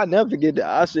 I never forget that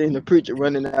I seen the preacher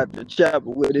running out the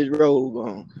chapel with his robe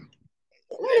on.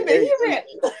 Wait a minute, They, he read.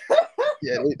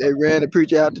 yeah, they ran the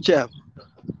preacher out the chapel.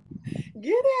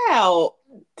 Get out.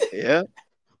 Yeah.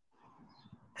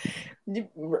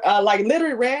 Like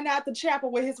literally ran out the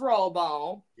chapel with his robe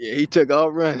on. Yeah, he took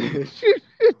off running.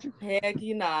 Heck,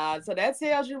 you not. So that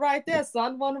tells you right there,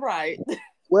 son wasn't right.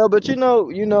 Well, but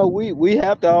we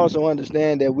have to also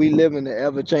understand that we live in an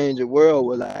ever changing world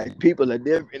where like people are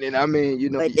different. And I mean, you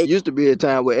know, it used to be a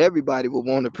time where everybody would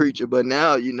want a preacher, but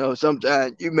now, you know,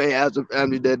 sometimes you may have some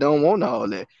families that don't want all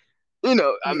that. You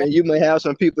know, I Yeah. mean, you may have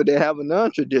some people that have a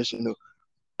non-traditional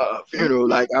funeral.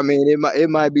 Mm-hmm. Like, I mean, it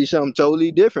might be something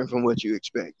totally different from what you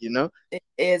expect. You know.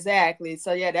 Exactly.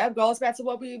 So yeah, that goes back to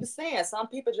what we were saying. Some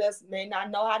people just may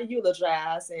not know how to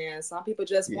eulogize, and some people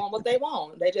just Yeah. want what they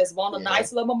want. They just want a Yeah.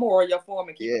 nice little memorial for them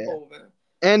and keep it Yeah. moving.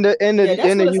 And the and Yeah, the that's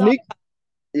and what the it's all. unique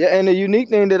Yeah, and the unique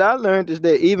thing that I learned is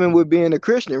that even with being a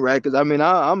Christian, right? Because I mean,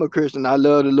 I'm a Christian. I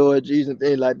love the Lord Jesus and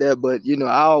things like that. But you know,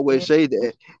 I always say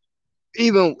that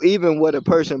even what a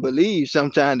person believes,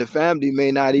 sometimes the family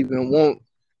may not even want.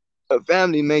 A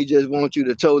family may just want you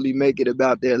to totally make it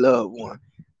about their loved one.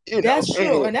 You know. That's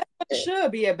true, and that's what it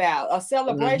should be about—a Mhm.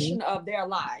 celebration of their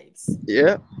lives.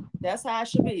 Yeah, That's how it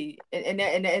should be,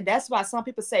 and that's why some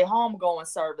people say homegoing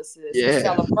services and yeah.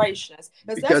 celebrations,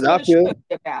 because that's Because what I it should feel,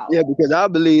 be about. yeah, because I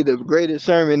believe the greatest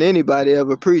sermon anybody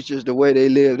ever preaches is the way they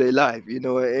live their life. You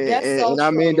know, That's so and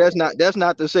I mean true. that's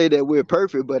not to say that we're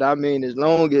perfect, but I mean as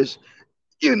long as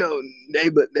you know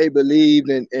they believed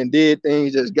and did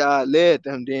things as God led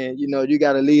them, then you know you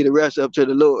got to leave the rest up to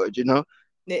the Lord. You know, I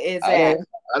don't Exactly.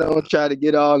 I don't try to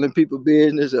get all in people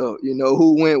business or you know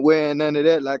who went where and none of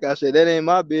that. Like I said, that ain't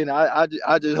my business.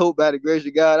 I just hope by the grace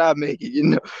of God I make it. You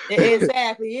know.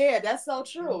 Exactly. Yeah, that's so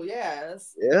true.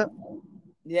 Yes. Yeah.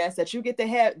 Yes, that you get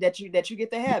to that you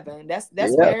get to heaven. That's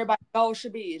what Yeah. everybody's goal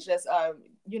should be. It's just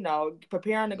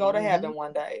preparing to go to Mhm. heaven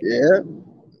one day. Yeah.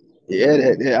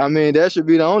 Yeah, I mean that should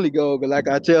be the only goal. But like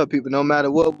I tell people, no matter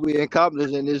what we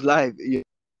accomplish in this life, you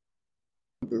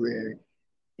temporary.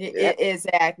 Yeah,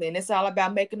 Exactly, and it's all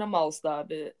about making the most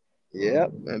of it. yeah.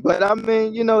 But I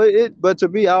mean, you know, But to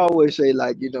me, I always say,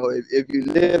 like, you know, if you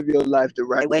live your life the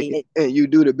right way and you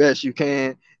do the best you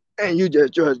can, and you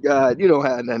just trust God, you don't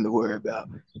have nothing to worry about.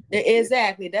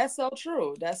 Exactly, that's so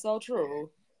true. That's so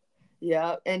true.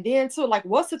 Yeah, and then too, like,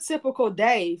 what's a typical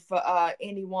day for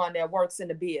anyone that works in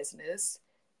the business?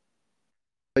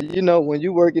 But you know, when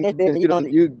you work in business,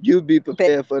 you be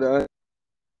prepared for the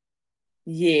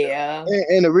Yeah.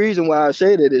 and the reason why I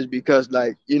say that is because,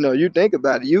 like, you know, you think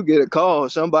about it, you get a call,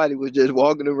 somebody was just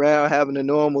walking around having a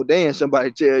normal day, and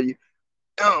somebody tell you,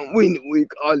 we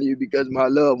call you because my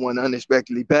loved one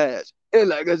unexpectedly passed. And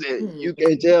like I said, you Hmm.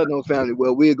 can't tell no family,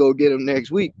 well, we'll go get them next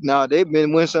week. Now they've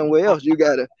been went somewhere else. You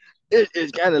gotta.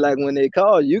 It's kind of like when they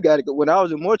call you, gotta go. When I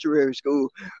was in mortuary school,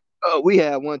 we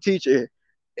had one teacher.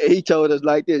 And he told us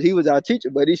like this. He was our teacher,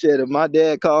 but he said if my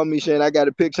dad called me saying I got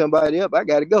to pick somebody up, I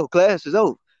got to go. Class is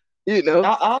over. You know.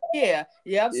 Oh, yeah,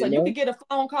 yep. So You you know. could get a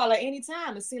phone call at any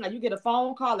time. It seems like you get a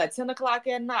phone call at 10 o'clock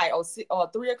at night or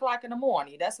 3 o'clock in the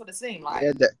morning. That's what it seemed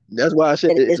Yeah, like. that's why I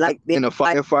said it's like being a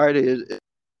firefighter is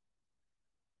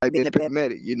like being a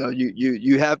paramedic. You know,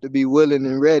 you have to be willing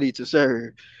and ready to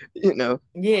serve. You know.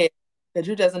 Yeah, because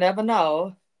you just never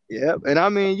know. Yeah, and I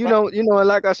mean, But and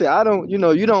like I said, I don't,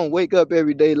 you don't wake up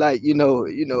every day like,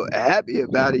 happy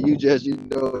about it. You just,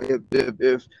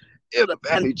 if if the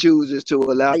family chooses to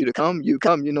allow you to come, you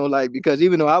come, like, because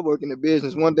even though I work in the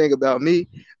business, one thing about me,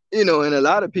 and a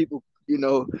lot of people,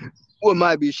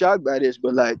 might be shocked by this,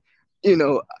 but like, you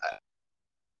know,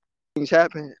 things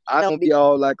happen. I don't be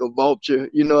all like a vulture,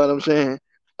 you know what I'm saying?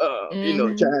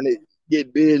 Mm-hmm. Trying to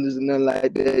get business and nothing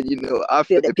like that. I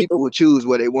feel that people will choose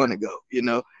where they want to go,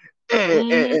 and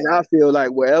Mm-hmm. I feel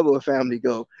like wherever a family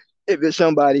go, if it's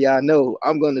somebody I know,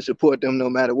 I'm going to support them no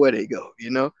matter where they go.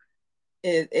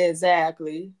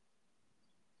 Exactly.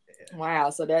 Wow.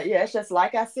 So that, yeah, it's just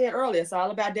like I said earlier, it's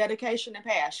all about dedication and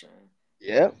passion.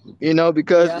 Yeah,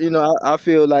 because Yeah. I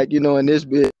feel like in this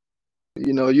business,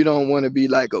 you don't want to be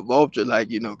like a vulture, like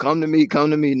come to me,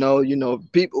 come to me. No,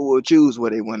 people will choose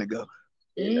where they want to go.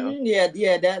 You know. Yeah,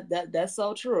 yeah, that's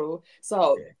so true.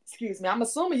 So, Yeah. excuse me, I'm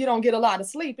assuming you don't get a lot of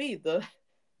sleep either.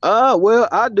 Well,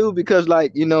 I do because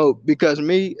like because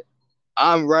me,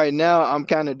 I'm right now I'm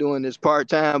kind of doing this part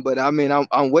time, but I mean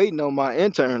I'm waiting on my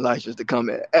intern license to come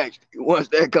in. Actually, once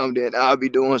that comes in, I'll be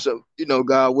doing some,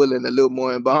 God willing, a little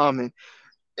more embalming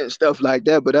and stuff like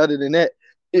that. But other than that,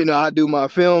 I do my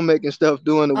filmmaking stuff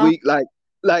during the Um, week.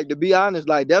 Like to be honest,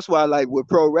 like that's why like with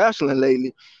pro wrestling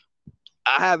lately,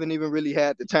 I haven't even really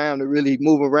had the time to really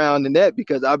move around in that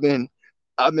because I've been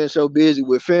so busy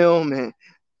with film and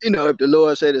if the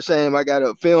Lord say the same, I got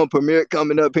a film premiere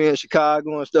coming up here in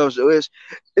Chicago and stuff. So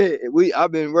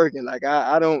I've been working like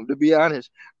I don't, to be honest,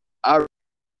 I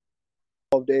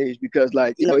off days because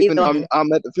like even though mm,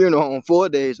 I'm at the funeral home 4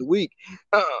 days a week.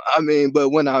 I mean, but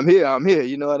when I'm here, I'm here.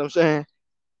 You know what I'm saying?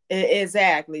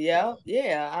 exactly. Yeah,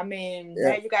 yeah. I mean,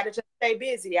 Yeah. hey, you got to just stay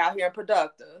busy out here and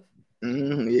productive.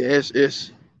 Yeah. It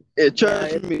Yeah,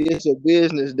 trust me, it's a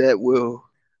business that will.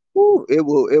 Woo, it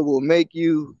will make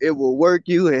you, it will work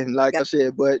you, and like I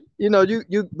said, but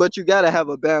but you gotta have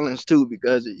a balance too,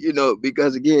 because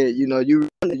because again,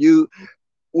 you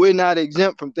we're not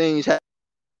exempt from things happening,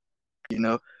 you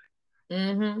know.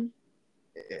 mm-hmm.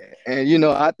 And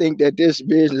I think that this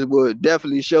business will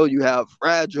definitely show you how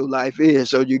fragile life is.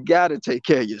 So you gotta take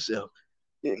care of yourself.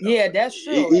 You know, Yeah, that's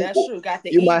true. E- That's true. Got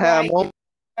to you eat might have right, get moments,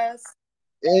 rest.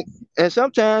 and, and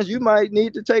sometimes you might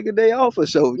need to take a day off or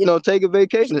so. Take a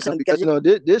vacation or something because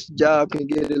this job can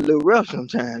get a little rough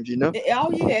sometimes.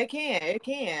 Oh yeah, it can. It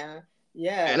can.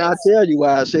 And I Yes. tell you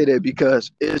why I say that,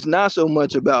 because it's not so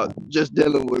much about just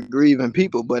dealing with grieving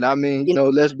people, but I mean,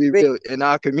 let's be real. In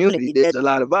our community, there's a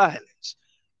lot of violence.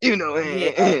 Yeah.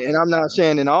 And I'm not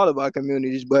saying in all of our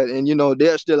communities, but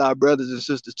they're still our brothers and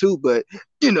sisters too. But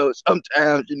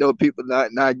sometimes people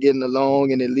not getting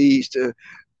along, and it leads to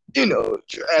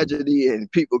tragedy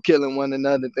and people killing one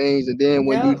another, things. And then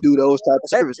when you Yep. do those type of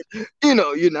services,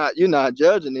 you're not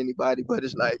judging anybody, but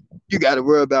it's like you got to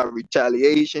worry about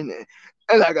retaliation.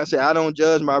 And like I said, I don't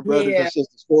judge my brothers and Yeah.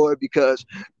 sisters for it, because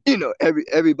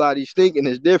everybody's thinking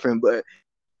is different. But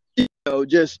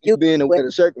just you being aware of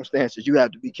the circumstances, you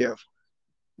have to be careful.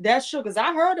 That's true, because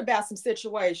I heard about some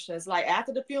situations like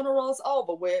after the funeral is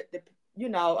over with,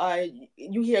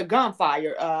 you hear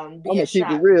gunfire I'm being gonna keep it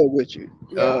shot. real with you.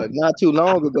 Yeah. Not too I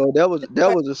long ago, that was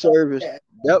a service,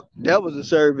 that. that was a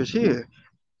service here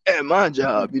at my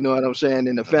job, you know what I'm saying,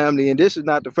 in the family. And this is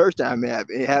not the first time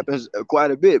it happens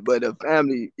quite a bit, but a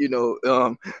family,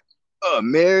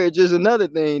 marriage is another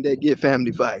thing that get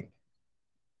family fight,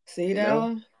 See you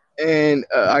know. that? And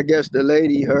I guess the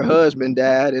lady, her husband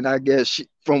died, and I guess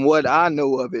from what I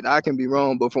know of it, I can be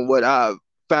wrong, but from what I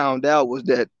found out was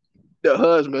that the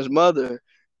husband's mother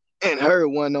and her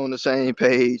wasn't on the same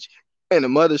page, and the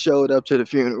mother showed up to the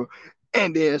funeral,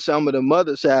 and then some of the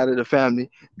mother side of the family,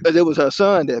 because it was her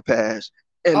son that passed,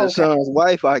 and the Okay. son's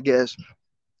wife, I guess,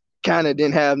 kind of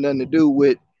didn't have nothing to do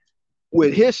with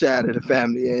his side of the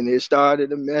family, and it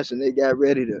started a mess, and they got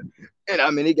ready to, and I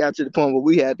mean, it got to the point where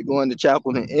we had to go in the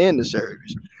chapel and end the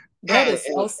service. That And, is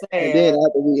so and, and then sad.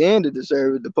 after we ended the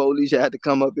service, the police had to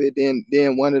come up here.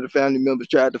 Then one of the family members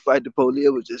tried to fight the police. It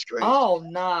was just crazy. Oh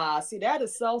nah. See, that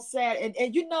is so sad.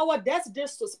 And you know what? That's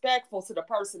disrespectful to the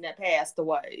person that passed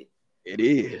away. It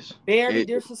is. Very It,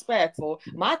 disrespectful.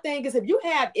 My thing is, if you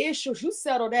have issues, you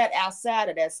settle that outside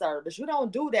of that service. You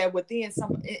don't do that within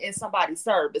in somebody's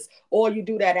service, or you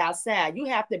do that outside. You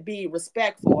have to be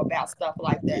respectful about stuff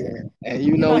like that. yeah. And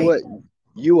you You know know, what?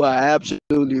 You are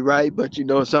absolutely right, but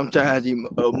sometimes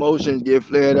emotions get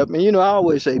flared up. And I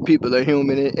always say people are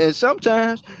human, and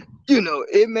sometimes,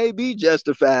 it may be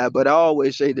justified, but I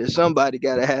always say that somebody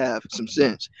got to have some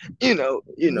sense. yeah,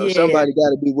 Somebody got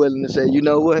to be willing to say, you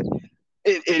know what?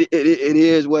 It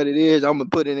is what it is. I'm gonna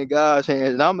put it in God's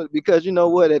hands, and because you know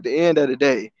what? At the end of the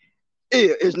day,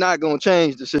 it's not gonna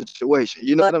change the situation.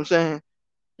 You know what I'm saying?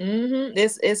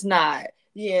 it's not.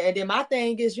 Yeah, and then my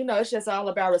thing is, it's just all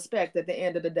about respect at the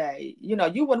end of the day.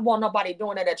 You wouldn't want nobody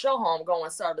doing it at your home going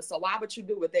service, so why would you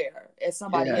do it there at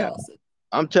somebody Yeah, else's?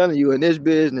 I'm telling you, in this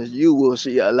business, you will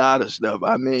see a lot of stuff.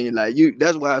 I mean, like you.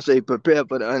 That's why I say prepare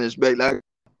for the unexpected.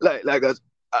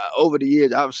 Over the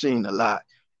years, I've seen a lot.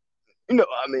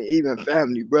 I mean, even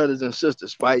family, brothers and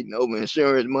sisters fighting over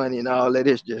insurance money and all that.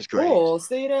 It's just crazy. Oh,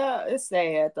 see that? It's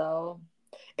sad though.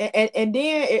 And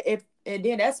then if and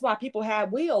then that's why people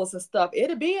have wills and stuff.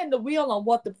 It'll be in the will on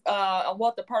what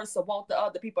the person want the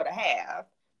other people to have,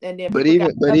 and then But people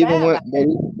got even, but to even abide when, by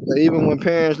that. but even when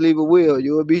parents leave a will,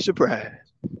 you will be surprised.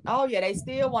 Oh yeah, they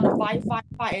still want to fight, fight,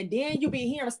 fight, and then you be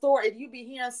hearing stories. You be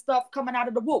hearing stuff coming out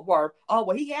of the woodwork. Oh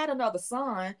well, he had another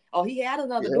son. Oh, he had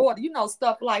another Yeah, daughter.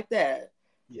 Stuff like that.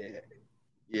 yeah,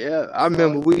 yeah. I So,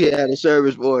 remember we had a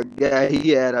service for a guy. He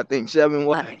had, I think, 7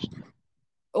 wives.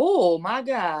 oh my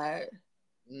God.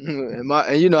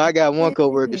 And I got one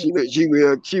coworker. She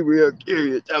real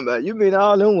curious. Talking about, you mean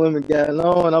all them women got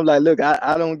along? And I'm like, look,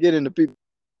 I don't get into people,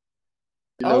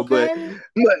 but Okay.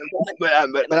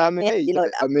 I mean, hey,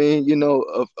 I mean,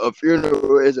 a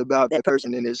funeral is about that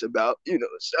person, and it's about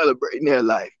celebrating their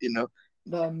life.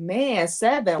 But man,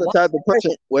 seven. The type of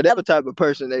person, whatever type of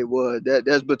person they was,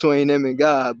 that's between them and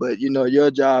God. But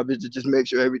your job is to just make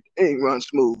sure everything runs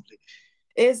smoothly.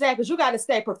 Exactly. 'Cause you got to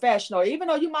stay professional, even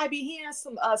though you might be hearing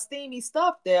some steamy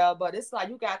stuff there. But it's like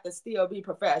you got to still be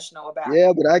professional about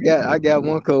Yeah, it. but I got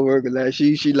one coworker, like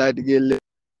she like to get lit,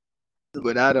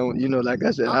 but I don't. Like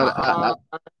I said, Uh-uh.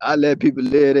 I let people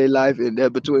live their life, and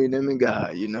that between them and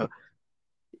God.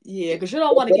 Yeah, because you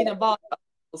don't want to But get involved in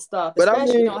other stuff, but I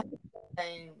especially you mean, don't have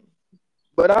anything.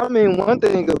 one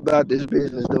thing about this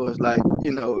business though is like,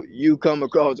 you come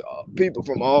across people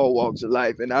from all walks of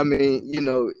life, and I mean,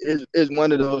 it's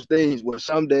one of those things where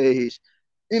some days,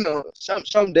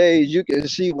 some days you can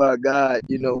see why God,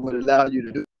 would allow you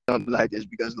to do something like this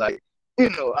because, like,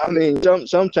 I mean,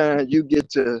 sometimes you get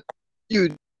to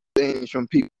you things from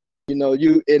people, and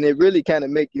it really kind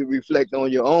of make you reflect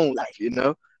on your own life.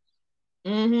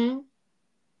 Mm-hmm.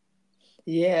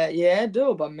 Yeah, yeah, it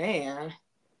do. But man,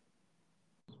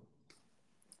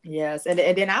 yes. And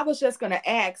then I was just gonna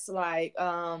ask, like,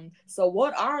 so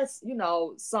what are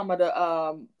some of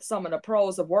the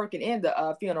pros of working in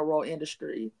the funeral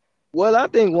industry? Well, I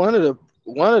think one of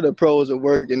the pros of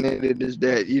working in it is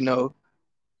that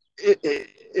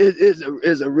it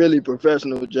is a really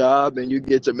professional job, and you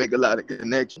get to make a lot of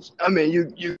connections. I mean,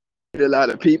 you meet a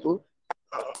lot of people,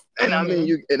 and I mean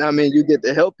Mm-hmm. you get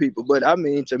to help people. But I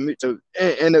mean, to me,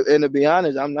 and to be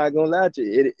honest, I'm not gonna lie to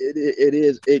you.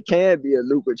 It can be a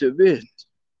lucrative business.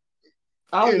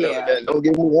 Oh yeah. Don't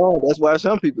get me wrong. That's why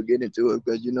some people get into it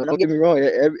because don't get me wrong.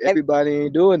 Everybody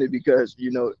ain't doing it because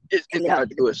it's hard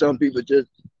to do it. Some people just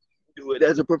do it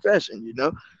as a profession.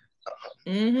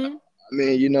 Mm-hmm. I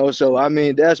mean, so I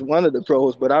mean that's one of the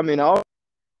pros. But I mean, also,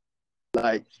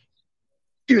 like,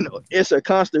 it's a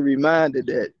constant reminder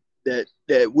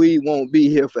that we won't be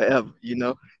here forever.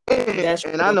 That's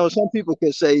And I true. know some people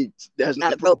can say that's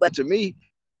not a pro, but to me,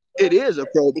 it is a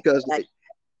pro because like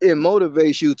it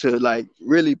motivates you to like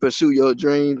really pursue your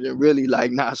dreams and really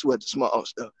like not sweat the small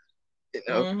stuff. You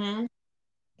know? Mm-hmm.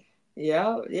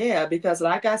 Yeah, yeah, because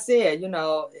like I said,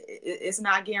 it's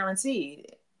not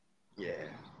guaranteed. Yeah.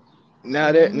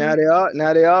 Now there Mm-hmm.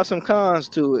 now there are some cons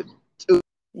to it too.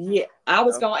 Yeah, I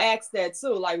was You gonna ask that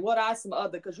too. Like, what are some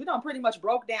other? Because you don't pretty much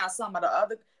broke down some of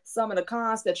the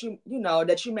cons that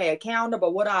that you may encounter,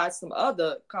 but what are some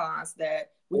other cons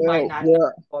that we might Well, not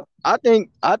well, know?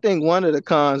 I think one of the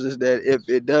cons is that if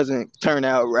it doesn't turn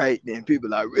out right, then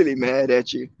people are really mad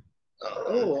at you. Um,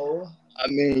 Oh, I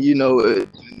mean,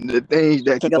 the things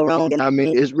that can go wrong, and I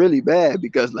mean, it's really bad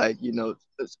because, like,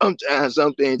 sometimes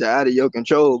some things are out of your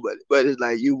control, but it's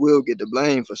like you will get the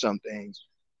blame for some things.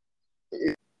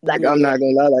 Like, I'm yeah. not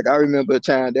gonna lie, like I remember a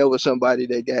time there was somebody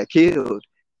that got killed,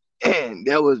 and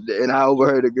I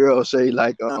overheard a girl say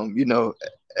like, I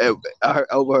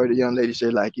overheard a young lady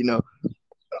say like,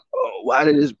 oh,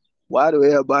 why do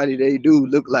everybody they do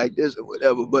look like this or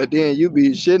whatever? But then you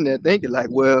be sitting there thinking like,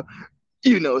 well,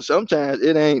 sometimes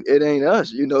it ain't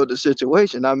us, the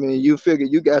situation. I mean, you figure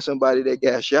you got somebody that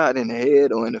got shot in the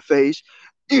head or in the face,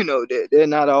 they're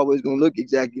not always gonna look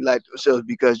exactly like themselves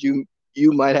because you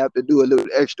might have to do a little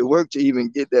extra work to even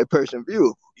get that person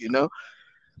viewable.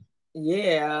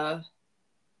 Yeah.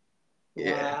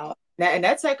 Yeah. Wow. And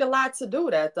that take a lot to do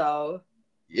that though.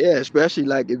 Yeah, especially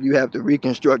like if you have to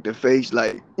reconstruct a face,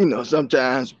 like,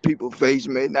 sometimes people's face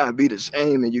may not be the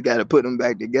same and you got to put them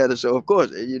back together. So, of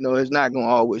course, it's not going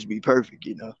to always be perfect.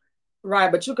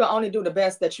 Right, but you can only do the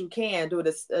best that you can do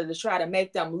to try to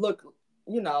make them look.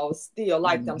 still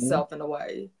like Mm-hmm. themselves in a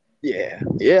way. Yeah,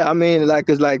 yeah. I mean, like,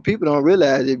 cause like people don't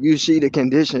realize if you see the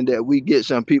condition that we get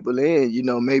some people in,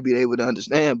 maybe they would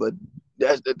understand. But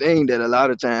that's the thing that a lot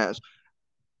of times,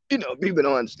 people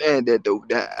don't understand that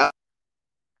that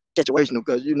situational.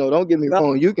 Because don't get me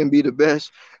wrong, you can be the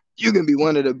best, you can be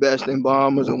one of the best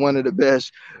embalmers or one of the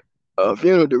best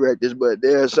funeral directors, but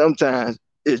there are sometimes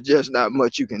it's just not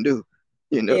much you can do.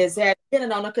 You know. Is that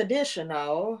depending on the condition,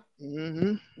 though?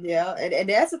 Hmm. Yeah, and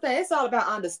that's the thing. It's all about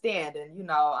understanding.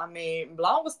 I mean, as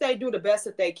long as they do the best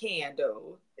that they can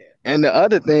do. And the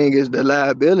other thing is the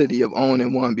liability of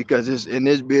owning one, because it's in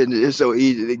this business, it's so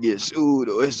easy to get sued,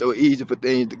 or it's so easy for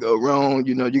things to go wrong.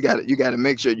 You gotta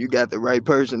make sure you got the right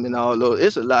person and all those.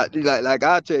 It's a lot. Like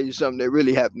I'll tell you something that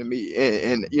really happened to me,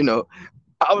 and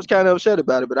I was kind of upset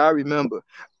about it, but I remember,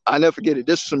 I never forget it.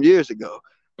 This was some years ago.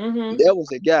 Mm-hmm. There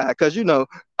was a guy, because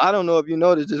I don't know if you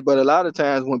noticed this, but a lot of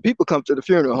times when people come to the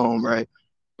funeral home, right,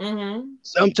 Mm-hmm.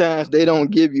 sometimes they don't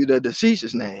give you the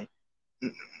deceased's name.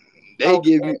 They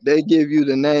give Okay. you they give you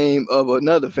the name of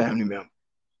another family member.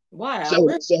 So Wow.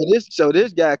 Really? so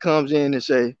this guy comes in and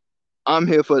say, I'm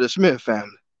here for the Smith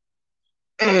family.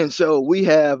 And so we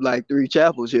have like three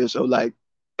chapels here. So like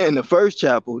in the first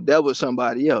chapel, that was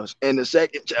somebody else. In the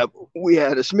second chapel, we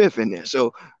had a Smith in there.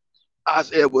 So I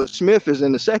said, well, Smith is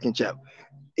in the second chapel.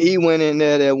 He went in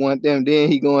there that one them, then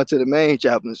he going to the main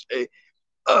chapel and say,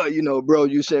 bro,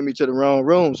 you sent me to the wrong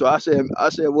room. So I said,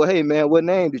 well, hey man, what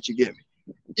name did you give me?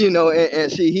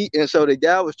 And see, so the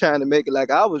guy was trying to make it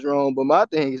like I was wrong, but my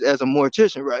thing is, as a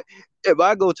mortician, right? If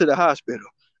I go to the hospital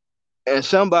and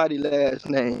somebody last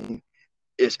name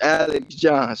is Alex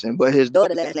Johnson, but his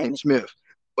daughter last name is Smith,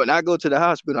 when I go to the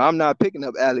hospital, I'm not picking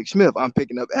up Alex Smith, I'm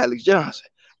picking up Alex Johnson.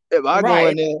 If I go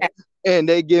in Right. there and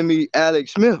they give me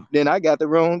Alex Smith, then I got the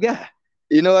wrong guy.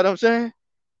 You know what I'm saying?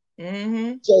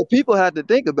 Mm-hmm. So people have to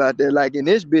think about that. Like in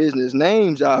this business,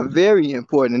 names are very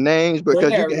important. Names,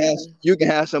 because you can have Very. you can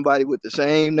have somebody with the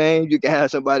same name, you can have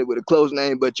somebody with a close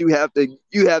name, but you have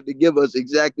to give us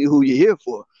exactly who you're here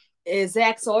for.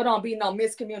 Exact. So it don't be no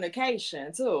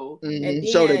miscommunication too. And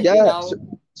So the then, guy,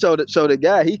 so the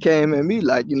guy, he came at me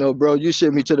like, bro, you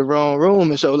sent me to the wrong room,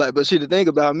 and so like, but see, the thing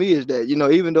about me is that,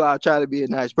 even though I try to be a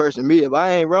nice person, me, if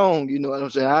I ain't wrong, you know what I'm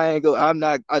saying, I ain't go, I'm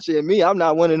not, I said me, I'm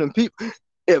not one of them people.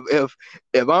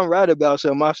 If I'm right about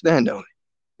something, I stand on it.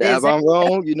 Now, if exactly. I'm That's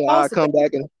wrong, what I I'm supposed come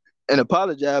back and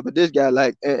apologize. But this guy,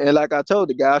 like, and like I told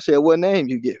the guy, I said, what name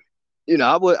you give me?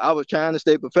 I was trying to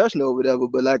stay professional or whatever,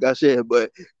 but like I said,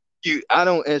 but I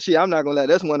don't, and see, I'm not gonna lie,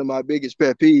 that's one of my biggest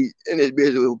pet peeves in this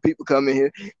business, when people come in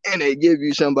here and they give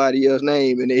you somebody else's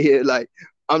name and they hear like,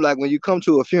 I'm like, when you come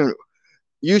to a funeral,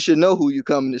 you should know who you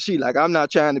coming to see. Like, I'm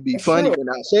not trying to be it's funny true. when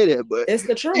I say that, but It's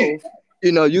the you,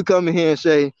 truth. you come in here and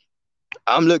say,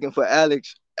 I'm looking for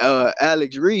Alex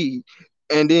Reed,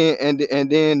 and then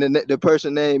the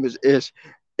person name is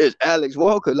Alex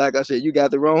Walker. Like I said, you got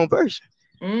the wrong person.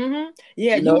 Mm-hmm.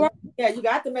 Yeah, You you know. right. Yeah, you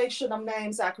got to make sure them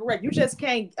names are correct. You just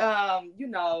can't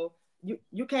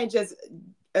you can't just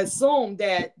assume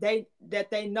that they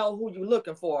know who you're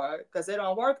looking for, because it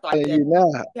don't work like Telling that. you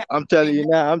now, You have I'm the telling same you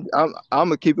name. now, I'm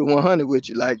gonna keep it 100 with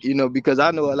you, like because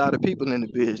I know a lot of people in the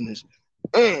business,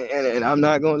 and I'm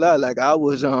not gonna lie, like I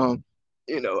was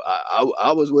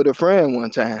I was with a friend one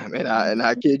time, and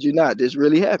I kid you not, this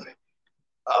really happened.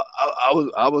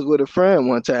 I was with a friend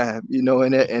one time,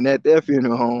 and at their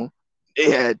funeral home, they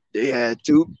had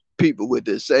two people with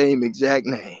the same exact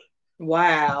name,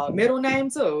 Wow, middle name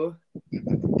too.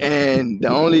 and the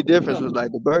only difference Oh, was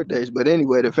like the birthdays. But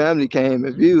anyway, the family came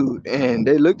and viewed, and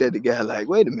they looked at the guy like,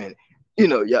 "Wait a minute,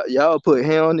 y'all put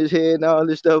hair on his head and all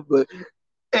this stuff, but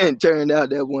and turned out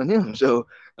that wasn't him." So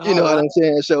you oh know what wow. I'm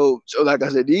saying? So like I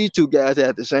said, these two guys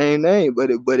had the same name, but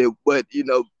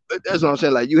that's what I'm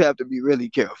saying. Like you have to be really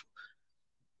careful.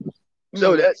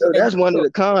 So Mm, that so yeah, that's one of you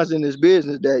the cons in this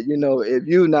business, that if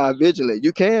you're not vigilant,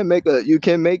 you can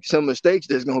make some mistakes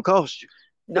that's gonna cost you.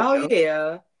 You no, know.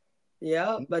 yeah.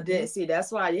 Yeah, but then Mhm. see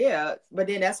that's why, yeah. But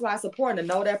then that's why it's important to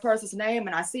know that person's name,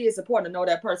 and I see it's important to know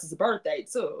that person's birthday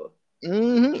too.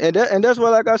 And that's why,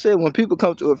 like I said, when people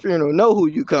come to a funeral, know who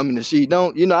you coming to see.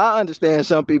 Don't I understand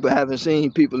some people haven't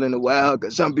seen people in a while,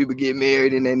 because some people get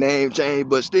married and their name change,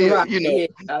 but still, Right. Yeah.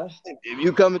 if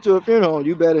you coming to a funeral,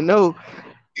 you better know,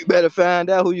 you better find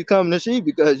out who you coming to see,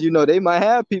 because they might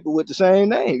have people with the same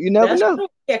name. You never That's know. true.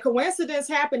 Yeah, coincidence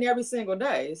happen every single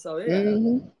day. So yeah.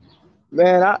 hmm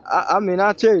Man, I mean,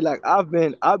 I tell you, like I've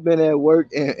been at work,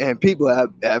 and people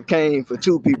have came for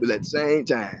two people at the same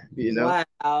time.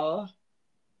 Wow.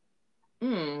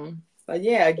 Hmm. But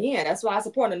yeah, again, that's why it's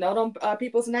important to know them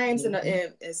people's names, and,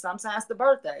 Mhm. and sometimes the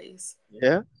birthdays.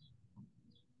 Yeah.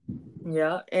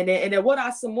 Yeah, and then what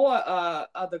are some more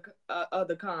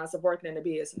other cons of working in the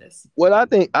business? Well, I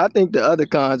think the other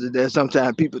cons is that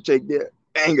sometimes people take their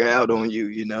anger out on you,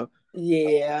 you know.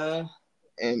 Yeah.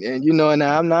 And you know, and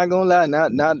I'm not gonna lie,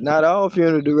 not all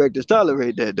funeral directors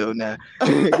tolerate that though. Now,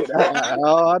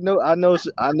 I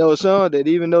know some that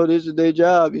even though this is their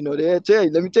job, you know, they'll tell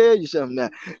you. Let me tell you something now.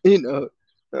 You know,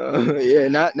 yeah,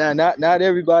 not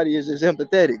everybody is as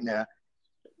empathetic now.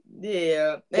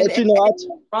 Yeah, But and you know, it's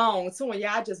wrong too. And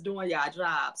y'all just doing y'all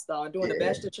jobs, though, and doing the yeah.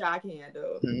 best that y'all can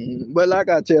do. But like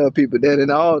I tell people that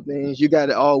in all things you got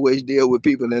to always deal with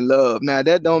people in love. Now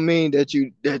that don't mean that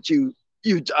you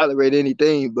tolerate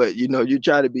anything, but you know you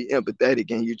try to be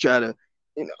empathetic and you try to,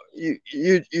 you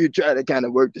know, you try to kind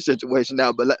of work the situation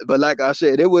out. But like I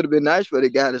said, it would have been nice for the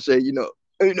guy to say,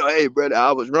 hey brother,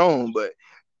 I was wrong, but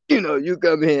you know you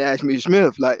come here and ask me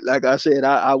Smith. Like I said,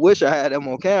 I wish I had him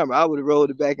on camera. I would have rolled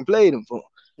it back and played him for him.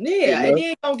 You Yeah, and know. he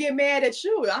ain't gonna get mad at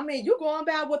you. I mean, you going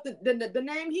by what the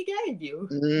name he gave you.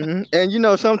 And you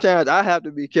know, sometimes I have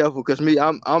to be careful because me,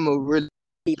 I'm a really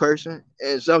person,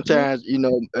 and Mhm. sometimes you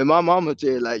know, and my mama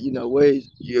said like, you know, ways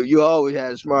you always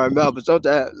had a smart mouth, but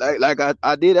sometimes like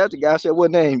I did ask the guy. I said,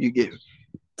 what name you give?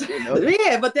 You know,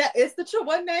 Yeah, but that it's the truth.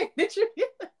 What name did you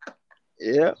get?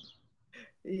 yeah.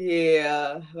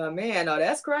 Yeah, but man, oh,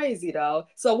 that's crazy though.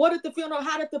 So, what did the funeral?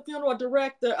 How did the funeral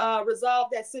director resolve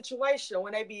that situation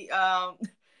when they be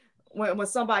when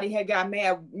somebody had got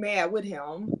mad with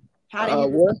him? How did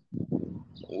he resolve?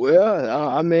 Well,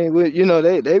 I mean, you know,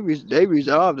 they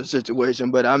resolve the situation,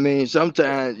 but I mean,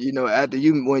 sometimes you know, after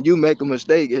you when you make a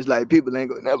mistake, it's like people ain't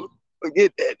gonna never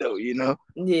forget that though. You know.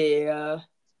 Yeah.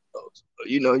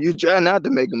 You know, you try not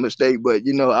to make a mistake, but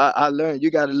you know, I learned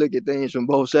you got to look at things from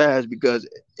both sides because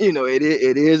you know it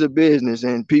is a business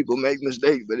and people make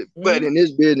mistakes, but Mhm. in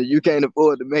this business you can't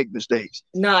afford to make mistakes.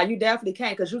 Nah, you definitely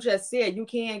can't because you just said you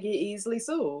can get easily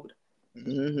sued.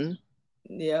 Hmm.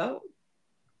 Yeah.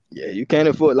 Yeah, you can't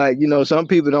afford like you know some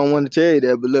people don't want to tell you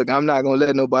that, but look, I'm not gonna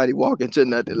let nobody walk into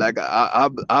nothing. Like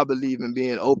I believe in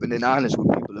being open and honest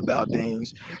with people about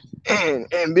things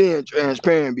and being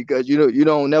transparent because you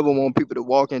don't never want people to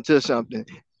walk into something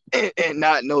and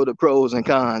not know the pros and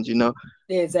cons. You know.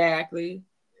 Exactly.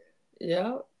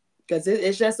 Yeah. Because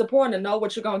it's just important to know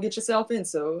what you're gonna get yourself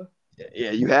into.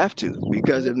 Yeah, you have to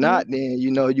because if Mhm. not, then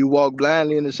you know you walk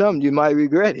blindly into something you might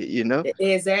regret it. You know,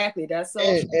 Exactly. That's so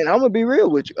true. and I'm gonna be real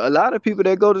with you. A lot of people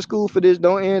that go to school for this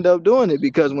don't end up doing it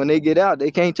because when they get out, they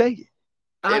can't take it.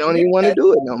 They don't even want to Yeah.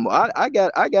 do it no more. I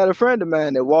got a friend of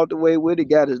mine that walked away with it,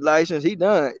 got his license. He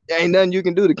done. There ain't nothing you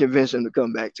can do to convince him to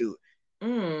come back to it.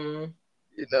 Mm.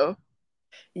 You know.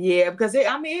 Yeah, because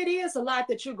I mean, it is a lot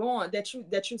that you're going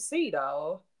that you see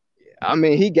though. I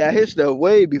mean, he got his stuff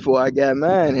way before I got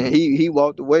mine, and he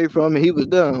walked away from it. He was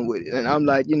done with it, and I'm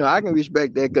like, you know, I can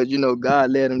respect that because you know God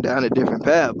led him down a different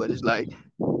path. But it's like,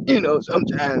 you know,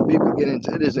 sometimes people get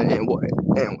into this and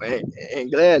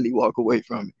gladly walk away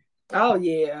from it. Oh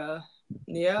yeah,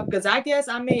 yeah. Because I guess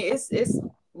I mean it's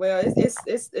well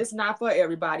it's not for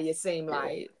everybody. It seemed Yeah.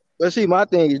 like But see, my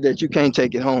thing is that you can't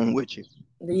take it home with you.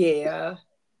 yeah,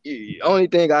 The only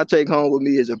thing I take home with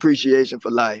me is appreciation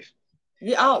for life.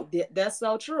 yeah. Oh, that's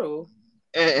so true.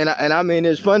 And I mean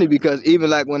it's funny because even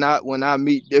like when I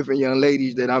meet different young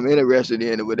ladies that I'm interested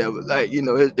in or whatever, like you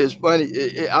know it's funny.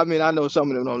 I mean I know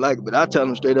some of them don't like it, but I tell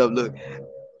them straight up, look,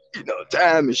 you know,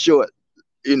 time is short.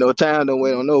 You know, time don't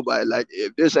wait on nobody. Like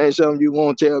if this ain't something you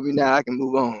won't tell me now, I can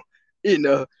move on. You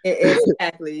know,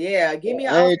 Exactly. Yeah. Give me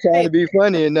an I offer. ain't trying Hey, to be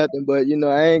funny or nothing, but you know,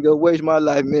 I ain't gonna waste my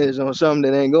life minutes on something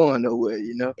that ain't going nowhere.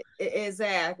 You know.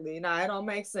 exactly. No, it don't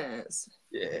make sense.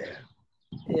 Yeah.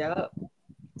 Yeah.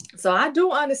 So I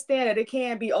do understand that it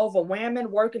can be overwhelming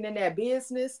working in that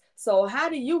business. So how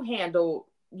do you handle,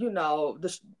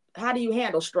 how do you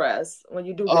handle stress when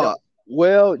you do get over? Uh,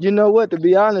 well, you know what? To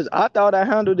be honest, I thought I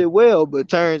handled it well, but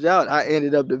turns out I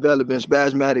ended up developing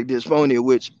spasmodic dysphonia,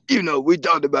 which you know we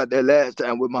talked about that last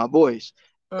time with my voice.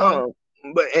 Uh-huh. Um,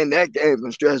 and that came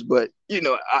from stress. But you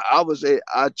know, I would say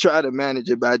I try to manage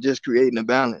it by just creating a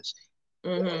balance.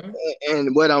 Mm-hmm.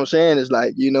 And what I'm saying is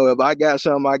like, you know, if I got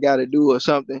something I got to do or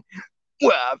something,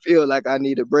 well, I feel like I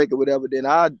need a break or whatever, then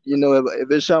you know, if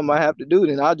it's something I have to do,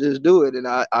 then I'll just do it and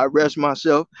I rest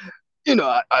myself. You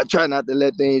know, I try not to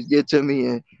let things get to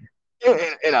me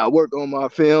and I work on my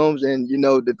films and you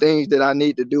know the things that I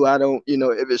need to do. I don't, you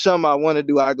know, if it's something I want to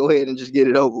do, I go ahead and just get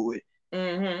it over with.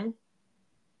 Mm-hmm.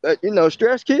 But you know,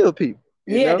 stress kill people.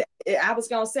 You Yeah, know. I was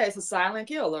gonna say it's a silent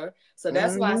killer. So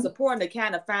that's why it's Hmm. important to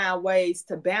kind of find ways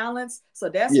to balance. So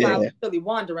that's why I was Yeah. really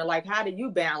wondering, like, how do you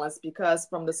balance? Because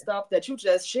from the stuff that you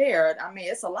just shared, I mean,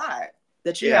 it's a lot.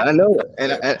 that you Yeah, have I to know. put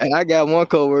And, up and and I got one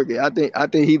coworker. I think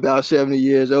he about 70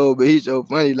 years old, but he's so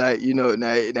funny. Like,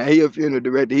 now he a funeral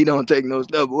director. He don't take no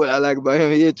stuff. But what I like about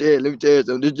him, he'll tell you, let me tell you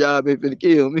something. This job ain't finna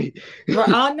kill me. right.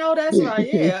 I know that's right.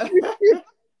 Yeah.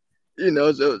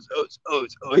 So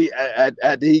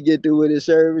after he get through with his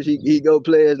service, he go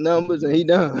play his numbers and he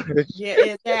done. Yeah,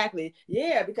 exactly.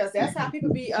 Yeah, because that's how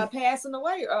people be passing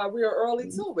away real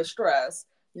early too with stress.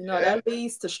 You know, Yeah. that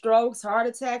leads to strokes, heart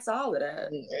attacks, all of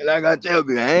that. And like I tell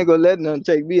you, I ain't gonna let nothing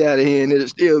take me out of here, and it'll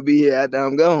still be here after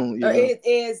I'm gone.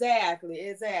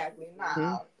 Exactly. Hmm.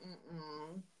 Nah.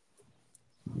 Mm-mm.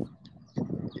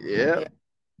 Yeah. Yeah,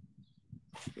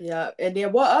 yeah. And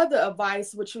then, what other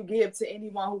advice would you give to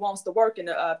anyone who wants to work in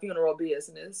the funeral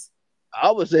business?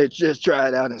 I would say just try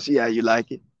it out and see how you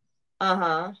like it,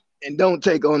 Uh-huh. and don't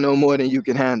take on no more than you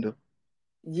can handle.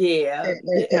 Yeah.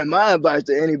 And my advice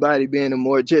to anybody being a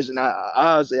mortician,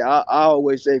 I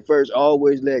always say first,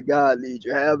 always let God lead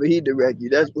you. However He direct you,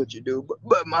 that's what you do.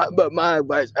 But my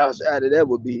advice outside of that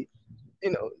would be,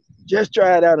 you know, just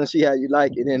try it out and see how you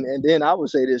like it. And then I would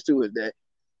say this too is that,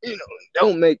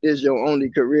 don't make this your only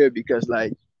career because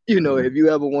if you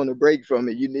ever want to break from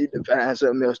it, you need to find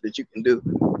something else that you can do.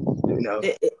 You know.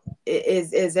 It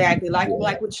is exactly like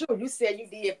with you. You said you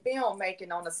did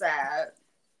filmmaking on the side,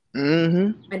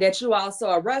 Mm-hmm. and that you also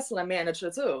a wrestling manager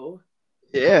too.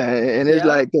 Yeah, and it's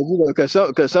Yeah. like,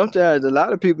 cause sometimes a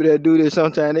lot of people that do this,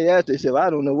 sometimes they ask themselves, I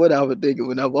don't know what I was thinking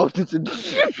when I walked into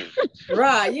the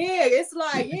Right. Yeah. It's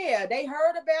like, yeah, they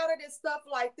heard about it and stuff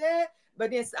like that. But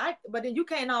then you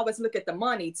can't always look at the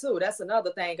money too. That's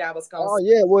another thing I was gonna Oh say.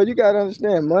 yeah, well you gotta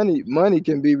understand, money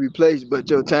can be replaced, but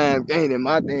your time gain. And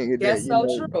my thing is that That's so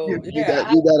true.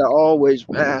 Yeah. you gotta always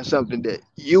find something that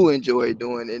you enjoy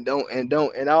doing,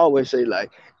 and I always say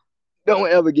like, don't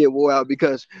ever get wore out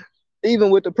because even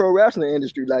with the pro wrestling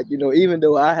industry, even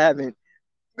though I haven't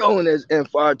gone as and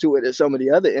far to it as some of the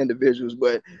other individuals,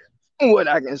 but what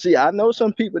I can see, I know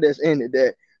some people that's in it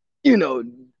that, you know,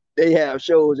 they have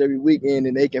shows every weekend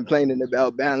and they complaining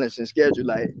about balance and schedule.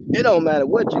 Like it don't matter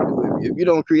what you do if you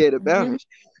don't create a Hmm. balance,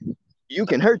 you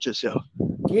can hurt yourself.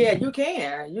 Yeah, you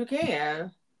can. You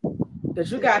can.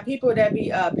 Because you got people that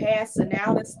be passing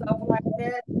out and stuff like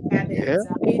that, having Yeah.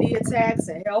 anxiety attacks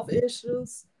and health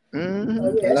issues. So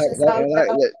Mm-hmm. yeah, it's just all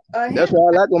about That's handling. why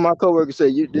I like when my coworkers say,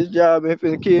 "You this job ain't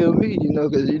finna kill me,"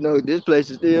 because this place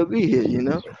will still be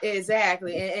here.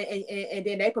 Exactly, and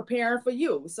then they preparing for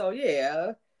you. So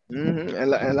yeah. And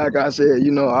like I said,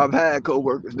 I've had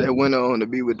coworkers that went on to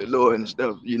be with the Lord and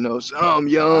stuff. Some Oh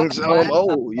young, some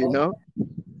old. wow,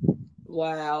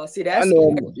 wow. See, I that's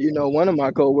scary. know, one of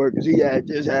my coworkers, he had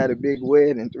just had a big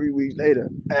wedding, 3 weeks later,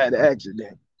 had an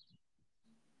accident.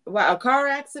 Wow, a car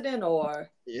accident or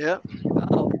Yeah.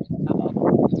 oh wow.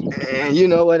 And you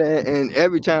know what? And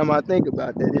every time I think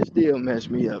about that, it still mess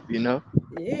me up.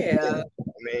 Yeah.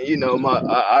 I mean,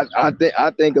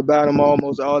 I think about him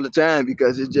almost all the time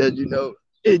because it just,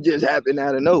 it just happened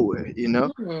out of nowhere.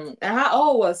 Hmm. And how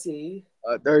old was he?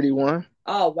 31.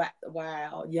 Oh wow,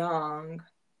 wow, young.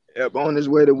 Yep, on his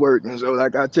way to work. And so,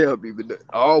 like I tell people,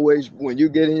 always when you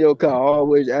get in your car,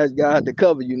 always ask God to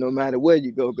cover you no matter where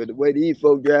you go. Because the way these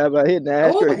folks drive out here, now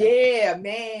that's Oh crazy. yeah,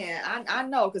 man. I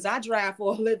know because I drive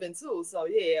for a living too. So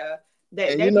yeah,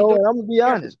 And they you be know doing what? I'm gonna be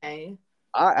honest. everything.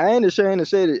 I ain't ashamed to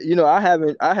say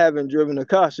that. I haven't driven a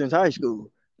car since high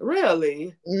school.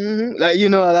 Really?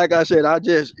 Like I said, I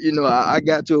just, I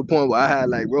got to a point where I had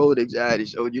like road anxiety.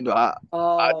 So, I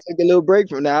Oh, took a little break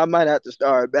from that. I might have to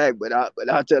start back, but I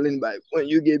tell anybody when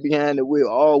you get behind the wheel,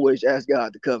 always ask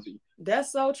God to cover you.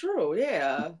 that's so true.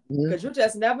 Yeah. Cause Mhm. you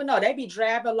just never know. They be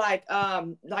driving like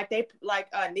they like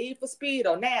Need for Speed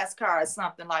or NASCAR or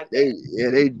something like They that. yeah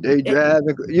they It, drive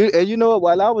and you know what?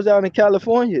 While I was out in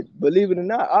California, believe it or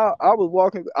not, I was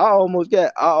walking. I almost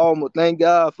thank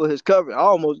God for His covering. I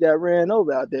almost got ran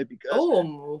over out there because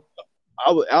oh,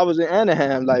 I was in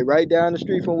Anaheim, like right down the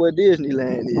street from where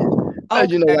Disneyland is.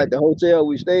 And okay. like the hotel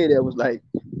we stayed at was like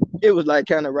it was like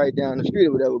kind of right down the street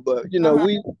or whatever. But Uh-huh.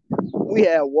 we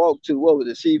had walked to what was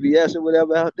it, CVS or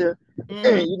whatever out there.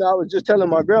 And Hmm. I was just telling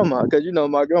my grandma because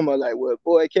my grandma like, well,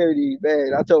 boy, carry these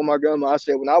bags. I told my grandma, I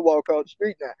said, when I walk across the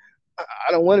street now,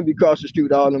 I don't want to be crossing the street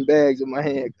with all them bags in my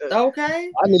hand because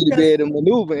Okay. I need to be Cause able to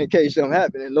maneuver in case something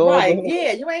happens. And lo and right, behold,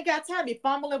 yeah, you ain't got time to be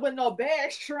fumbling with no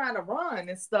bags trying to run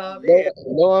and stuff. Yeah.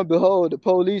 the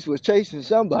police was chasing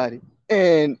somebody.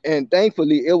 And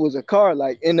thankfully it was a car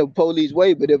like in the police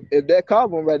way. But if that car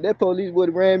went right, that police would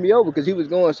have ran me over because he was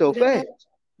going so See that? fast.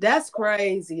 That's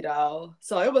crazy though.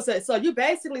 So so you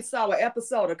basically saw an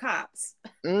episode of Cops.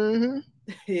 Mm-hmm.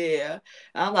 Yeah.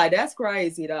 I'm like, that's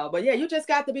crazy though. But yeah, you just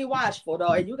got to be watchful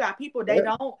though. And you got people,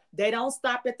 Yeah. they don't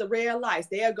stop at the red lights.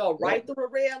 They'll go Yeah. right through a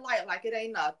red light like it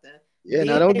ain't nothing. Yeah.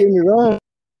 Now Then don't get me wrong.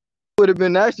 Would have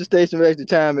been nice to stay some extra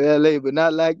time in LA, but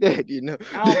not like that, you know.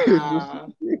 oh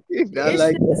no. Not It's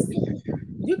like just that.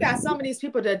 you got some of these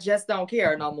people that just don't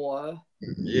care no more.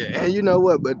 Yeah, and you know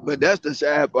what? But that's the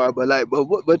sad part.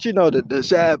 But you know the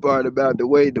sad part about the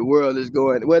way the world is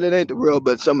going. Well, it ain't the world,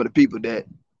 but some of the people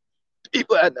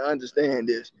have to understand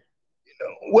this. You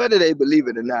know, whether they believe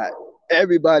it or not,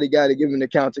 everybody got to give an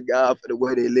account to God for the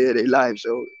way they live their life.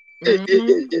 So Hmm.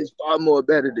 it's far more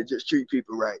better to just treat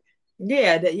people right.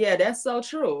 Yeah, that's so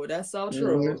true. That's so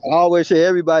true. I always say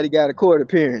everybody got a court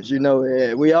appearance, you know,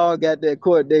 and we all got that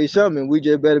court day something. We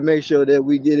just better make sure that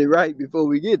we get it right before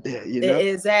we get there, you know.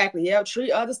 Exactly. Yeah,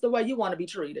 treat others the way you want to be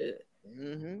treated.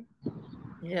 Hmm.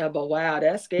 Yeah, but wow,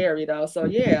 that's scary though. So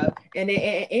yeah, and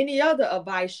then any other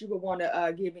advice you would want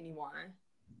to give anyone?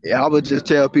 Yeah, I would just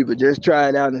tell people just try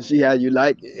it out and see how you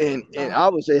like it, and I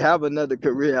Uh-huh. would say have another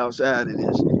career outside of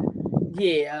this,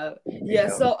 Yeah, you yeah.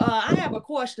 know. So I have a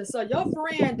question. So your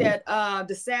friend that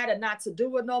decided not to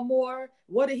do it no more,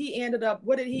 what did he end up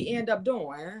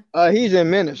doing? He's in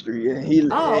ministry,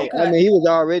 and Oh, I okay. mean, he was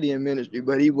already in ministry,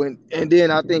 but he went, and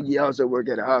then I think he also worked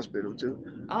at a hospital too.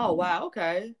 Oh, wow.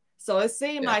 Okay. So it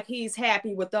seemed Yeah. like he's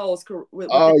happy with those with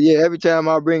Oh yeah, every time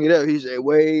I bring it up, he said,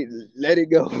 "Wait, let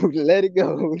it go, let it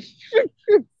go."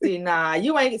 See, nah,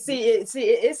 you ain't see it. See,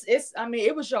 it's. I mean,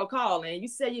 it was your calling. You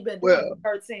said you've been doing it Well,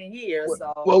 for 13 years,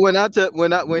 so well,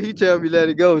 when he tell me let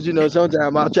it go, you know,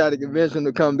 sometimes I'll try to convince him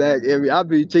to come back. I'll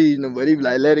be teasing him, but he be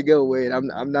like, "Let it go, Wade.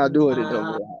 I'm not doing it no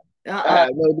nah. more. I Uh-uh. have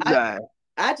no I desire."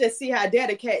 I just see how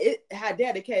dedicated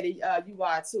you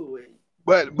are to it.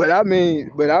 But I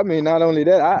mean, not only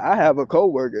that, I have a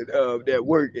coworker that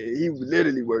work. He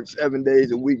literally works 7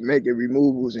 days a week making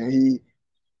removals, and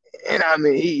I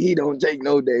mean, he don't take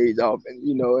no days off, and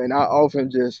you know, and I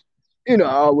often just, you know,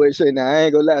 I always say, now I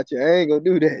ain't gonna lie to you, I ain't gonna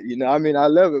do that. You know, I mean, I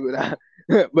love it,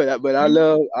 but but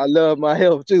Mhm. I love my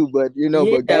health too. But you know,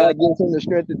 but Yeah, God gives him the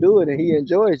strength to do it, and he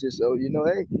enjoys it. So you know,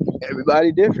 hey,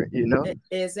 everybody different. You know.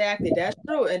 exactly. That's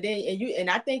true. And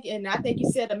I think you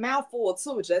said a mouthful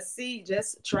too.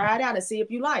 Just try it out and see if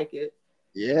you like it.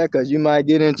 Yeah, because you might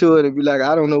get into it and be like,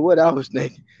 I don't know what I was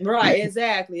thinking. Right.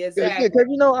 Exactly. Cause, Exactly.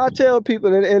 you know, I tell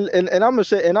people, and I'm gonna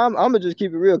say, and I'm gonna just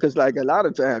keep it real, cause like a lot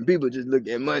of times people just look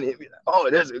at money and be like, oh,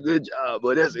 that's a good job,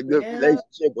 or that's a good Yeah.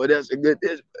 relationship, or that's a good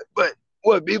this. But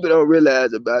what people don't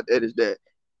realize about that is that,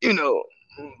 you know,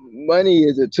 money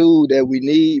is a tool that we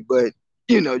need, but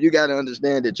you know, you got to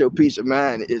understand that your peace of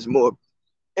mind is more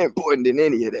important than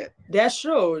any of that. That's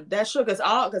true. That's true.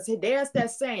 Because there's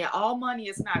that saying, all money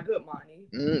is not good money.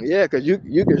 Yeah, cause you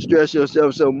can stress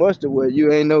yourself so much to where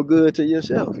you ain't no good to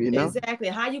yourself, you know. Exactly.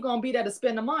 How you gonna be there to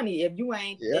spend the money Yeah. if you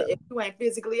ain't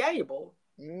physically able?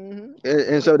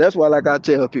 And so that's why, like I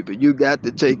tell people, you got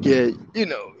to take care, you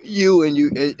know,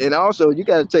 and also you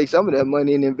got to take some of that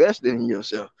money and invest it in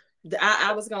yourself.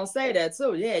 I was gonna say that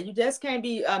too. Yeah, you just can't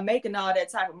be making all that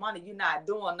type of money. You're not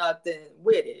doing nothing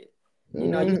with it. You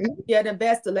know, you Hmm. get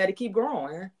invest to let it keep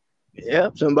growing. Yeah,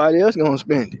 somebody else gonna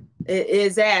spend it.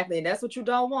 Exactly. And that's what you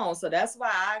don't want. So that's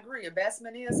why I agree.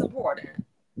 Investment is important.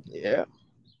 Yeah,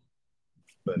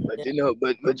 but Yeah. you know,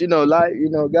 but you know, like you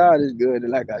know, God is good,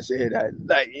 and like I said,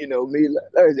 like you know me, like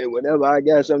I said, whenever I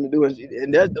got something to do,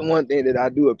 and that's the one thing that I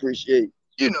do appreciate.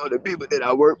 You know, the people that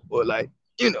I work for, like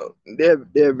you know,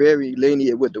 they're very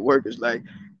lenient with the workers, like.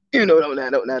 You know,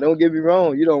 don't get me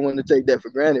wrong. You don't want to take that for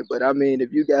granted, but I mean,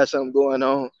 if you got something going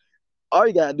on, all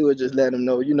you gotta do is just let them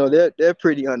know. You know, they're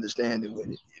pretty understanding with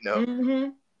it. You know. Mm-hmm.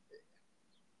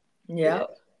 Yeah. Yeah.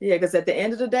 Yeah. Because at the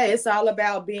end of the day, it's all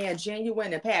about being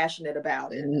genuine and passionate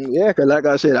about it. Yeah, cause like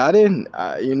I said, I didn't.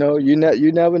 You know, you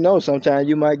never know. Sometimes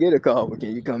you might get a call, but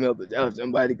can you come help us out?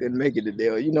 Somebody couldn't make it today,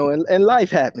 or you know, and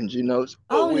life happens. You know, so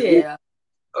Oh we yeah.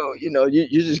 oh, you know, you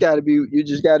just gotta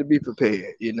be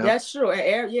prepared. You know. That's true.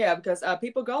 Yeah, because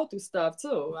people go through stuff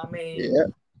too. I mean,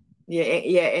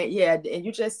 Yeah. yeah. And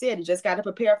you just said you just got to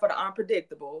prepare for the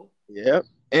unpredictable. Yeah.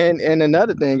 And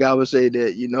another thing I would say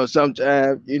that, you know,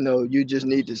 sometimes, you know, you just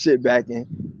need to sit back and,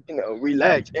 you know,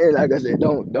 relax. And like I said,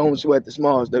 don't sweat the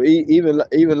small stuff. Even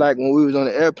like when we was on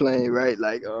the airplane, right?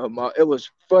 Like it was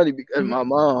funny because Mhm. my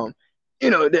mom, you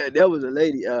know, there was a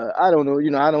lady, I don't know, you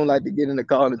know, I don't like to get into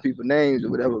calling people names or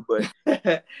whatever, but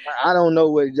I don't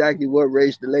know exactly what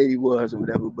race the lady was or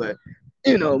whatever, but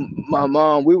you know, my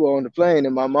mom, we were on the plane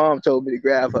and my mom told me to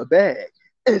grab her bag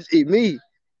and see me.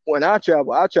 when I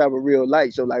travel real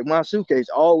light. So like my suitcase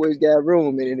always got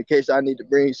room in the case I need to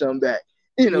bring something back.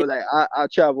 Yeah, Like I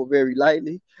travel very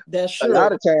lightly. that's A lot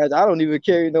true. of times I don't even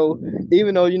carry no,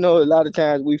 even though a lot of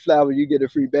times we fly where you get a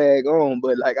free bag on,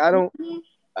 but like I don't. Mhm.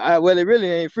 Well, it really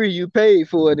ain't free. You paid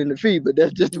for it in the fee, but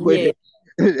that's just the way Yeah.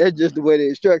 they, that's just the way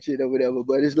they structure it or whatever.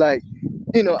 But it's like,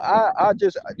 I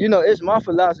just, it's my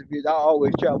philosophy is I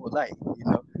always travel light.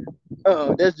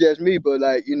 That's just me. But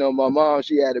like, my mom,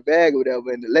 she had a bag or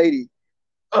whatever, and the lady,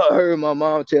 heard my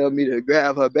mom tell me to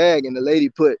grab her bag, and the lady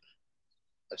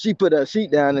she put her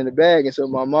seat down in the bag, and so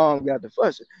my mom got the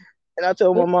fussing. And I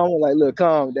told my mom, like, look,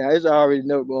 calm down. It's already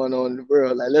enough going on in the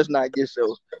world. Like, let's not get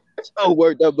so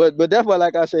worked up. But that's why,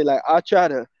 like I say, like I try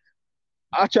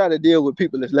to deal with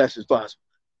people as less as possible.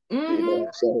 Mm-hmm.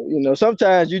 So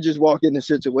sometimes you just walk in the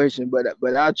situation, but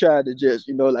I try to just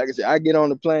like I said, I get on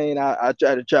the plane. I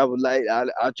try to travel light.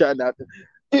 I try not to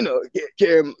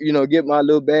get my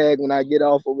little bag when I get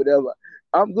off or whatever.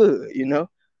 I'm good.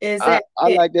 I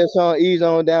Exactly. like that song, Ease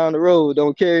On Down the Road.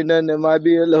 Don't carry nothing that might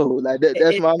be a load. Like that.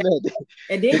 That's It, my method.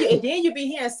 and then you be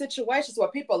hearing situations where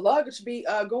people luggage be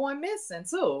going missing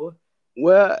too.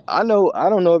 Well, I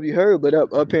don't know if you heard, but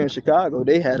up here in Chicago,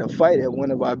 they had a fight at one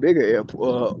of our bigger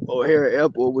airport, O'Hare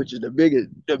Airport, which is the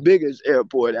biggest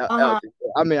airport out Uh-huh. there.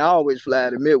 I mean, I always fly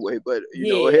to Midway, but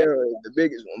Yeah. O'Hare is the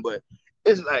biggest one. But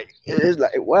it's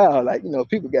like wow, like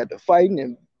people got to fighting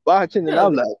and boxing, and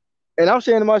I'm Really. like, and I'm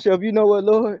saying to myself, you know what,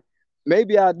 Lord,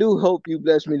 maybe I do hope you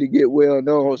bless me to get well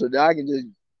known so that I can just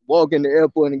walk in the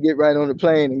airport and get right on the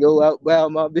plane and go out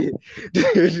about my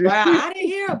business. Wow, I didn't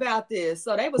hear about this.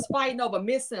 So they was fighting over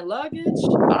missing luggage.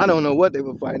 I don't know what they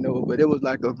were fighting over, but it was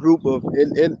like a group of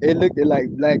it looked like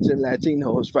blacks and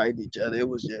Latinos fighting each other. It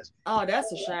was just, Oh,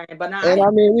 that's a shame. But now and I I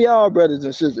mean, we all brothers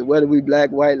and sisters, whether we black,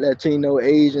 white, Latino,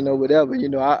 Asian, or whatever.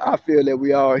 I feel that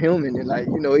we are human, and like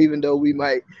even though we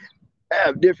might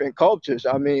have different cultures,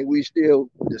 I mean, we still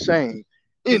the same.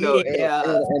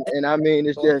 yeah. And I mean,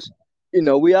 it's just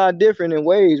we are different in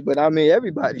ways, but I mean,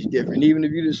 everybody's different, even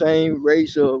if you're the same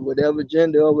race or whatever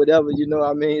gender or whatever.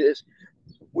 I mean, it's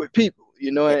with people,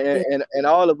 and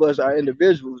all of us are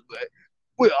individuals, but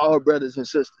we're all brothers and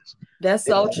sisters. That's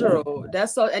You so know? true.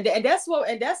 That's so, and that's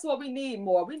what we need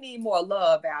more. We need more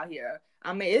love out here.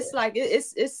 I mean, it's like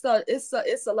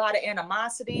it's a lot of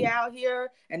animosity out here,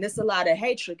 and it's a lot of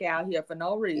hatred out here for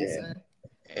no Yeah, reason.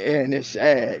 and it's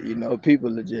sad.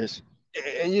 People are just,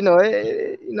 and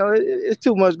it's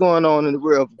too much going on in the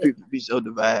world for people to be so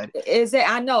divided. Is it?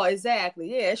 I know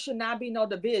exactly. Yeah, it should not be no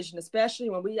division, especially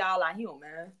when we all are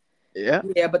human. Yeah.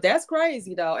 Yeah, but that's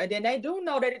crazy though. And then they do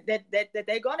know that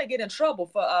they're gonna get in trouble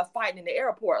for fighting in the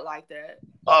airport like that.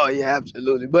 Oh yeah,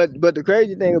 absolutely. But the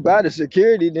crazy thing about it,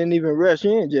 security didn't even rush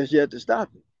in just yet to stop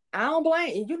it. I don't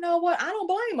blame you. Know what? I don't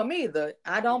blame them either.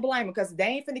 I don't blame them because they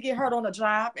ain't finna get hurt on the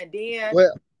job, and then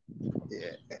Well,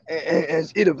 yeah, and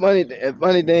see the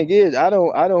funny thing is, I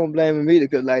don't blame them either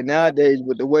because like nowadays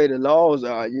with the way the laws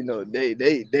are,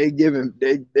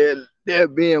 they're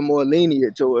being more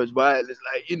lenient towards violence.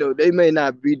 Like they may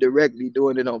not be directly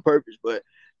doing it on purpose, but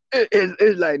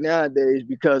it's like nowadays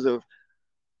because of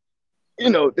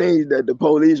things that the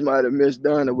police might have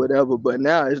misdone or whatever. But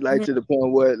now it's like mhm, to the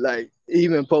point where like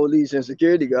even police and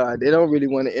security guard, they don't really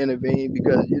want to intervene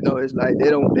because it's like they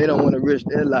don't want to risk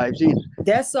their lives either.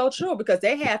 that's so true because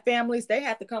they have families. They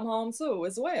have to come home too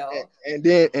as well. And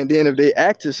then if they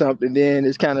act to something, then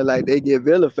it's kind of like they get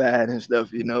vilified and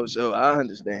stuff. So I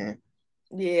understand.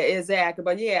 Yeah, exactly.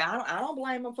 But yeah, I don't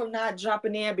blame them for not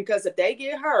jumping in because if they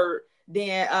get hurt,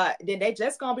 then they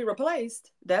just gonna be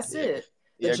replaced. That's Yeah, it.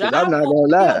 The yeah. Because I'm job not will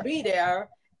gonna still lie. be there,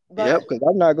 Yep. but Because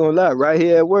I'm not gonna lie. Right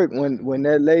here at work, when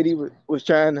that lady was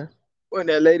trying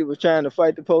to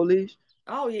fight the police,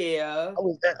 oh yeah.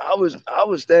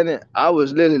 I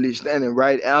was literally standing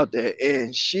right out there,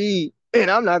 and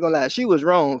I'm not gonna lie, she was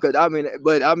wrong, cause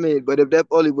but if that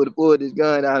bully would have pulled his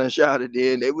gun out and shot her,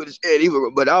 then they would have said he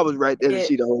was. But I was right there to It,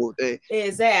 see the whole thing,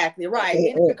 exactly right. and,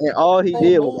 And and, because and all he whole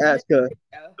did was movement. ask her,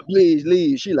 Yeah. please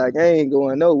leave. She like, I ain't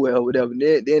going nowhere or whatever.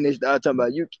 Then they start talking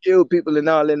about you kill people and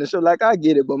all that, and so like I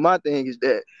get it, but my thing is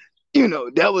that.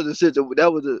 That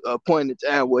was a point in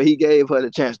time where he gave her the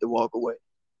chance to walk away.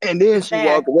 And then she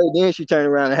walked Exactly. away. Then she turned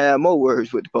around and had more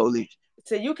words with the police.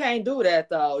 So you can't do that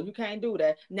though. You can't do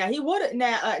that. Now he would have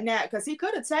now because he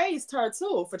could have tased her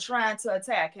too for trying to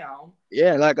attack him.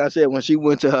 Yeah, and like I said, when she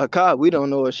went to her car, we don't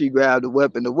know if she grabbed a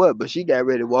weapon or what, but she got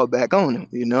ready to walk back on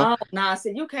him. Oh nah,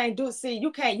 see you can't do see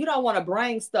you don't want to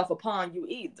bring stuff upon you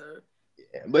either.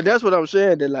 But that's what I'm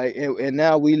saying. That like, and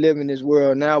now we live in this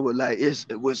world now with like it's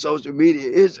with social media,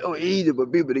 it's so easy for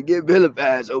people to get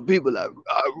vilified. So people are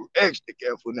extra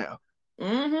careful now.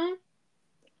 Mm-hmm.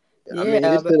 I mean,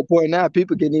 Yeah, it's to the point now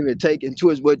people can even take and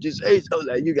twist what you say. So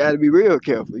like, you got to be real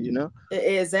careful, you know.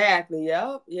 exactly.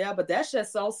 Yep. Yeah, but that's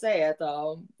just so sad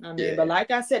though. I mean, but Yeah,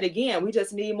 like I said again, we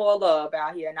just need more love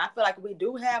out here. And I feel like if we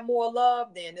do have more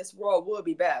love, then this world would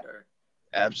be better.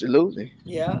 absolutely.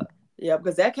 Yeah. Yeah,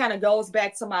 because that kind of goes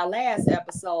back to my last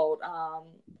episode.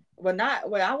 Well not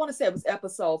well, I want to say it was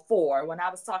episode 4 when I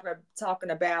was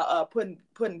talking about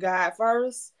putting God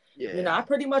first. You know, Yeah, I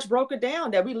pretty much broke it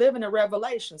down that we live in the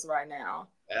revelations right now.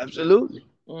 absolutely.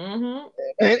 Mm-hmm.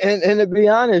 And to be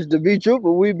honest, to be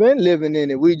truthful, we've been living in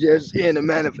it. We just in the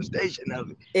manifestation of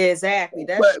it. Exactly.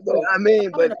 That's But true. I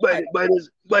mean, All in the Bible.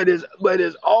 but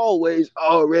it's always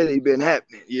already been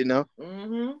happening, you know.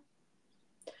 Mm-hmm.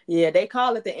 Yeah, they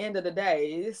call it the end of the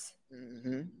days.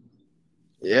 Hmm.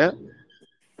 Yeah,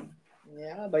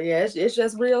 Yeah, but yeah, it's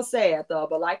just real sad though.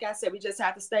 But like I said, we just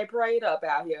have to stay prayed up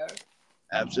out here.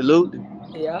 absolutely.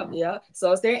 Yep, yep.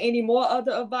 So, is there any more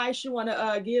other advice you want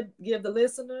to give the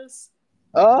listeners?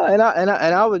 And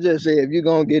I would just say if you're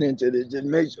gonna get into this, just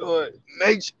make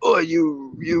sure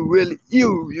you really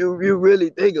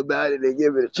think about it and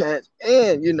give it a chance,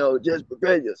 and just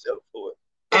prepare yourself for it.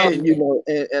 Oh And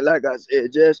yeah, and like I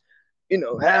said, just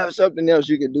have something else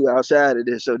you can do outside of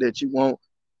this so that you won't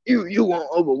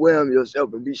overwhelm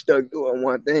yourself and be stuck doing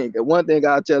one thing. And one thing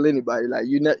I'll tell anybody, like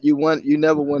you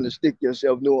never want to stick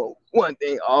yourself doing one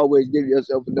thing. Always give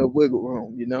yourself enough wiggle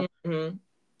room, you know? mm-hmm.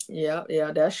 Yeah,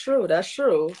 yeah. That's true. That's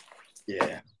true.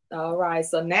 Yeah. All right.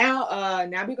 So now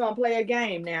we're gonna play a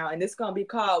game now, and it's gonna be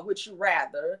called "Would You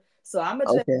Rather." So I'm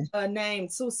gonna just Okay. name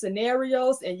 2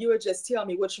 scenarios, and you would just tell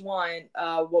me which one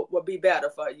would be better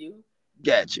for you.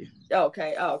 Got you.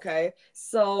 Okay, okay.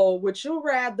 So, would you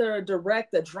rather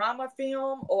direct a drama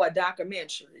film or a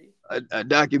documentary? A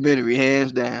documentary,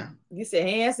 hands down. You said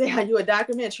hands down, you a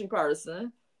documentary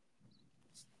person.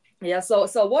 Yeah. So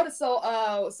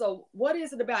what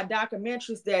is it about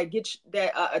documentaries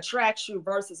that attracts you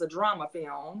versus a drama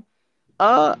film?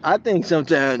 I think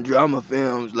sometimes drama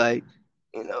films, like,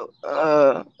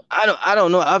 I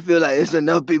don't know. I feel like it's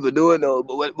enough people doing those,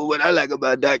 but what I like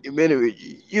about documentary,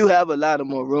 you have a lot of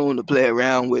more room to play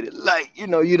around with it. Like, you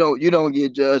don't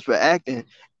get judged for acting.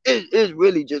 It's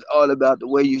really just all about the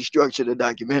way you structure the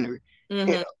documentary. You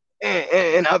Mm-hmm. know,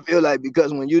 and I feel like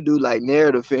because when you do like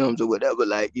narrative films or whatever,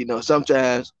 like,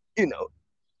 sometimes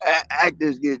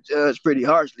actors get judged pretty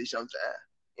harshly sometimes.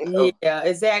 You know. Yeah,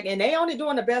 exactly. And they only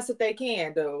doing the best that they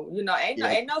can do. You know, Yeah.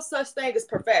 ain't no such thing as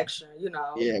perfection. You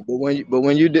know. Yeah, but when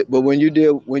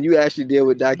you actually deal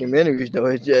with documentaries though,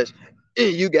 it's just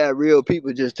you got real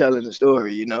people just telling the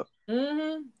story, you know.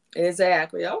 Mm-hmm.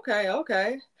 Exactly. Okay.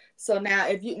 Okay. So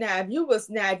if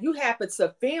you happen to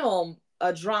film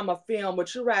a drama film,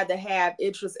 would you rather have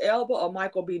Idris Elba or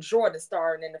Michael B. Jordan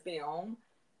starring in the film?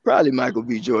 Probably Michael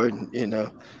B. Jordan, you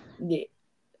know. Yeah.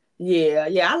 Yeah.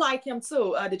 Yeah. I like him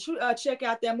too. Did you check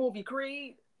out that movie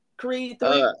Creed? Creed 3?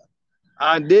 Uh,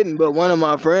 I didn't, but one of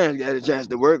my friends got a chance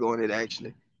to work on it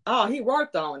actually. Oh, he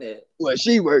worked on it. Well,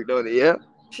 she worked on it, yeah.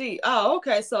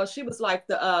 Okay. So she was like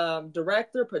the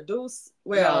director, produce.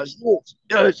 Well,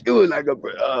 No, she was like a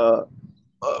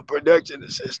production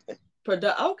assistant.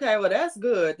 Okay, well that's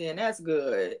good then. That's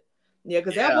good. Yeah,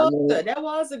 because Yeah, I mean, that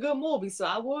was a good movie. So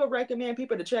I would recommend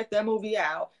people to check that movie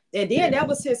out. And then yeah. that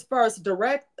was his first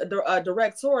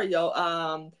directorial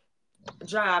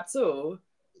job too.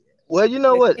 Well, you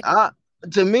know what?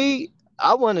 To me,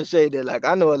 I want to say that, like,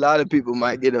 I know a lot of people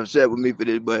might get upset with me for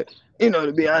this, but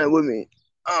to be honest with me,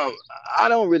 um, I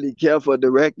don't really care for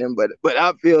directing, but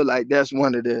I feel like that's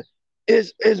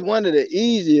it's one of the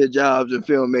easier jobs in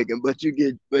filmmaking.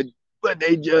 But but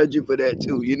they judge you for that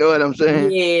too. You know what I'm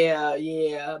saying? Yeah,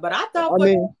 yeah. But I thought I for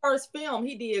his mean, first film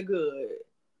he did good.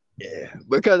 yeah,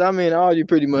 because I mean, all you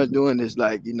pretty much doing is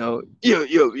like,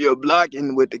 you're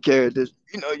blocking with the characters.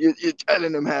 You're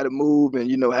telling them how to move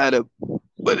and how to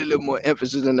put a little more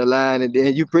emphasis in the line, and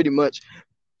then you pretty much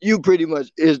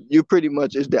is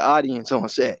the audience on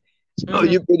set. So Hmm.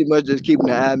 you pretty much just keeping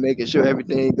the eye, making sure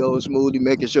everything goes smoothly,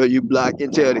 making sure you block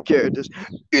and tell the characters,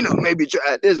 maybe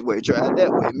try it this way, try it that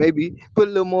way, maybe put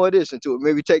a little more of this into it,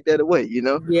 maybe take that away.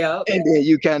 Yep. And then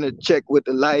you kind of check with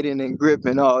the lighting and grip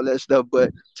and all that stuff.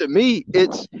 But to me,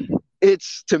 it's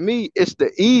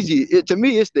the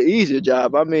easier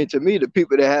job. I mean, to me, the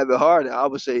people that have it harder, I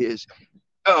would say, is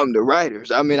the writers.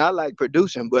 I mean, I like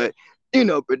producing, but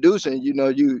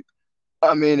producing,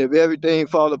 I mean, if everything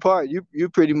fall apart, you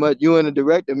pretty much, you and the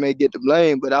director may get the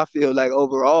blame, but I feel like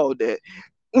overall that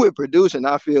with producing,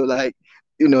 I feel like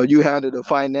you handle the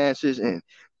finances and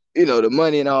the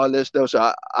money and all that stuff.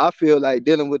 So I feel like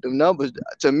dealing with the numbers,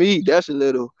 to me, that's a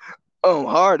little.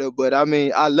 harder, but I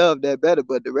mean, I love that better.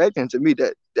 But directing to me,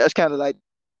 that's kind of like,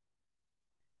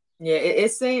 Yeah,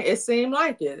 it seemed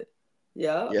like it.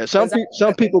 Yeah, yeah. because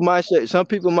Some people might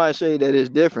say that it's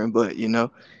different, but yeah,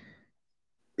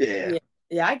 yeah,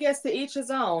 yeah, I guess to each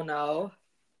his own, though.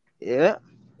 yeah.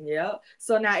 Yeah.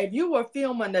 So now, if you were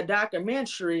filming a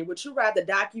documentary, would you rather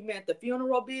document the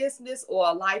funeral business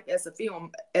or life as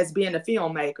being a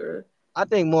filmmaker? I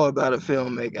think more about a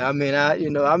filmmaker. I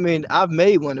mean, I've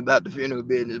made one about the funeral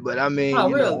business, but I mean, Oh,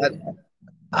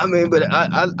 really? but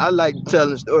I like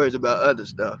telling stories about other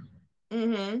stuff.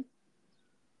 Mm-hmm.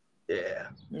 Yeah.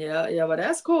 Yeah, yeah. Well,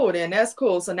 that's cool. Then that's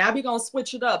cool. So now we're gonna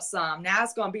switch it up some. Now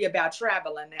it's gonna be about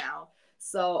traveling now.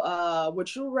 So,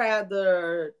 would you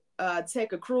rather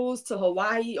take a cruise to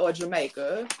Hawaii or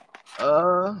Jamaica?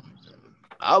 Uh,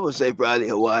 I would say probably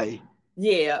Hawaii.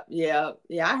 Yeah, yeah,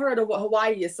 yeah. I heard of what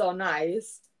Hawaii is so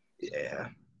nice. Yeah.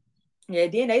 Yeah,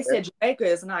 then they said Jamaica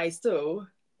is nice too.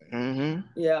 Mm-hmm.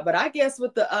 Yeah, but I guess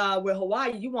with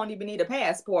Hawaii, you won't even need a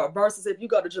passport. Versus if you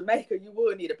go to Jamaica, you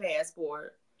would need a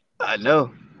passport. I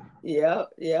know. Yeah,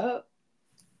 yeah.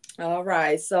 All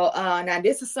right. So now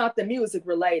this is something music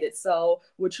related. So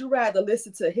would you rather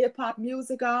listen to hip hop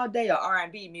music all day or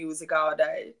R&B music all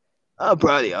day? I'll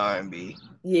probably R&B.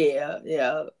 Yeah,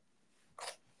 yeah.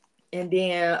 And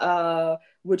then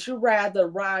would you rather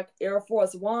rock Air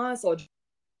Force Ones or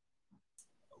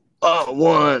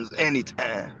Ones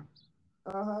anytime.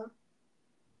 uh-huh.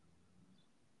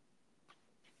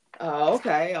 Oh,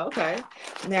 okay, okay.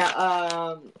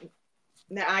 Now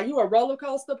now are you a roller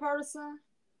coaster person?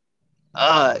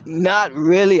 Not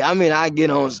really. I mean, I get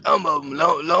on some of them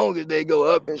long as they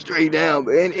go up and straight down.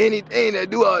 But anything that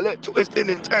do all that twisting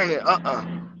and turning,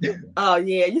 Oh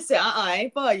yeah, you said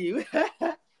ain't for you.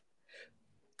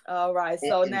 All right.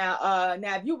 So now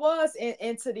if you was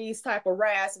into these type of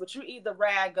rides, would you either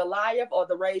ride Goliath or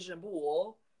the Raging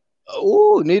Bull?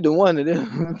 Oh, neither one of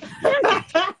them.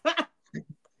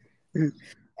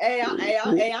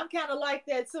 I'm kind of like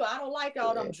that too. I don't like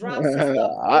all them drops and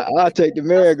stuff. I'll take the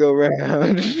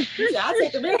merry-go-round. I'll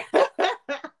take the mirror.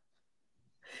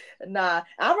 Nah,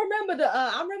 I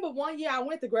remember one year I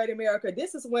went to Great America.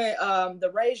 This is when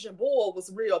the Raging Bull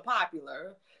was real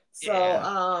popular. So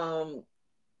Yeah.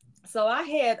 so I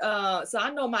had so I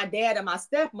know my dad and my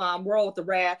stepmom rode the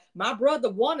ride. My brother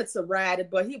wanted to ride it,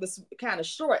 but he was kind of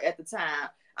short at the time.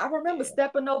 I remember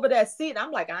stepping over that seat.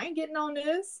 I'm like, I ain't getting on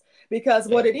this because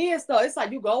what it is though, it's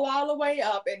like you go all the way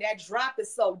up and that drop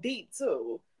is so deep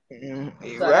too. You're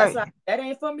So that's right. like that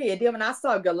ain't for me. And then when I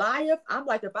saw Goliath, I'm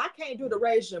like, if I can't do the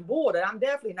Raging Bull, then I'm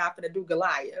definitely not gonna do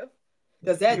Goliath.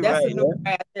 Because You're that's right. a new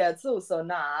ride there too. So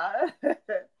nah.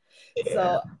 Yeah.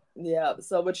 So yeah.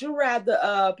 So would you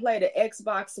rather play the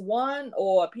Xbox One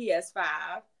or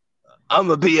PS5? I'm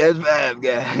a PS5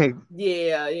 guy.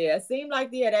 Yeah, yeah. Seemed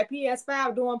like that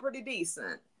PS5 doing pretty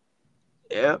decent.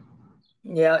 Yeah.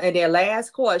 Yeah, and then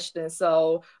last question.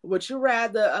 So would you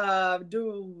rather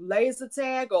do laser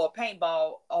tag or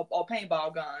paintball or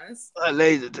paintball guns? A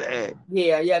laser tag.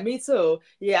 Yeah, yeah, me too.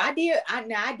 Yeah, I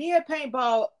did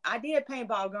paintball. I did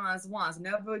paintball guns once,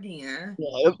 never again.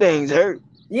 Yeah, them things hurt.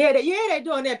 Yeah, they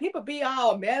doing that. People be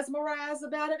all mesmerized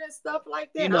about it and stuff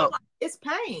like that. You And I'm know, like, it's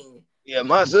pain. yeah,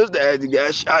 my sister actually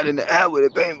got shot in the eye with a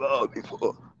paintball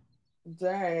before.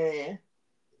 Dang.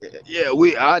 Yeah,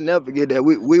 I never forget that.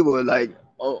 We were like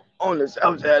on the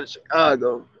south side of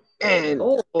Chicago, and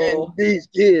Oh, these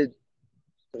kids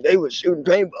they were shooting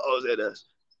paintballs at us,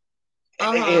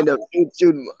 and they uh-huh. end up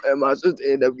shooting, and my sister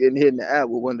ended up getting hit in the eye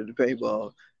with one of the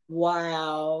paintballs.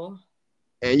 Wow.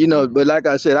 And but like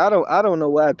I said, I don't know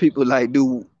why people like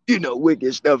do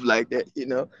wicked stuff like that.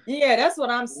 Yeah, that's what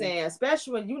I'm saying.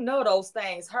 Especially when you know those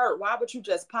things hurt. Why would you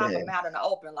just pop Yeah. them out in the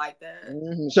open like that?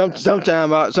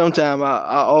 Sometime I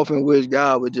often wish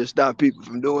God would just stop people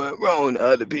from doing wrong to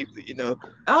other people.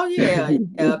 Oh yeah,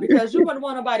 yeah. Because you wouldn't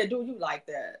want nobody to do you like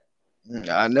that.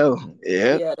 I know.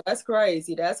 Yeah. Yeah, that's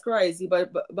crazy. That's crazy.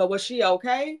 But was she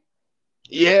okay?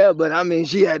 Yeah, but I mean,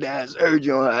 she had to have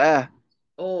surgery on her eye.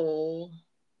 Oh.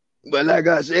 But like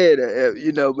I said, I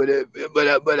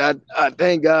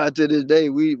thank God to this day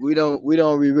we don't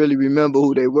really remember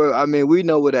who they were. I mean, we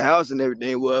know where the house and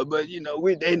everything was, but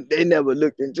they never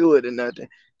looked into it or nothing.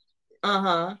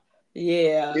 Uh-huh.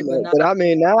 Yeah, but no. But I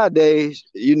mean, nowadays,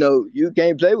 you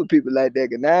can't play with people like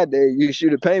that. Cause nowadays, you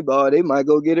shoot a paintball, they might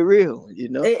go get it real.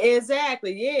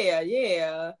 Exactly. Yeah,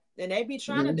 yeah. And they be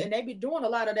trying to, Mhm. and they be doing a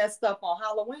lot of that stuff on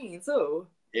Halloween too.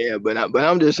 Yeah, but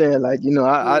I'm just saying, like, Yeah.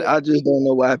 I just don't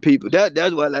know why people.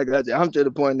 That's why, like I said, I'm to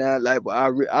the point now, like,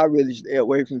 where I really stay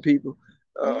away from people.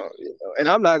 Mhm. And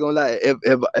I'm not gonna lie,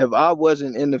 if I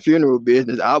wasn't in the funeral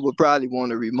business, I would probably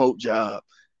want a remote job.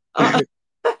 Uh,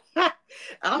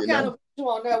 I'm You kind know, of with you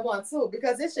on that one too,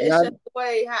 because and it's just the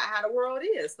way how the world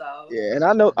is, though. yeah, and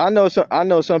I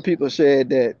know some people said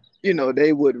that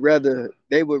they would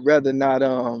rather not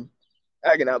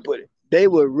how can I put it? They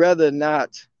would rather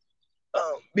not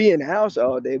be in the house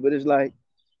all day, but it's like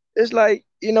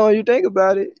you think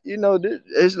about it,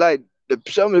 it's like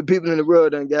some of the people in the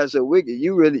world done got so wicked.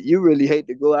 You really hate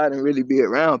to go out and really be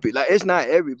around people. Like it's not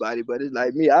everybody, but it's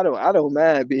like me. I don't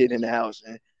mind being in the house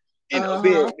and being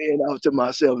Uh-huh. being out to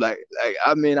myself. Like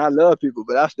I mean, I love people,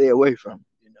 but I stay away from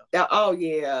them. Oh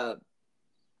yeah.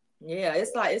 Yeah,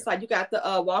 it's like you got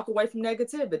to walk away from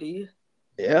negativity.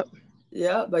 Yep.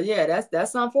 Yeah, but yeah,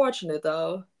 that's unfortunate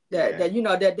though. That Yeah. that you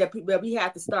know that we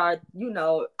have to start,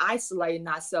 isolating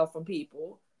ourselves from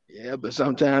people. Yeah, but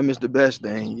sometimes it's the best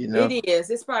thing. It is.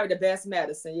 It's probably the best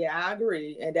medicine. Yeah, I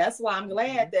agree, and that's why I'm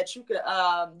glad Mhm. that you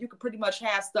could pretty much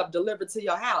have stuff delivered to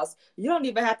your house. You don't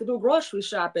even have to do grocery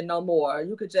shopping no more.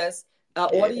 You could just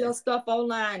order Yeah. your stuff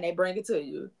online. They bring it to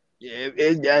you. Yeah,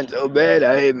 it's gotten so bad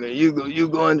out here, man. You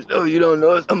go in the store, you don't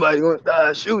know if somebody's gonna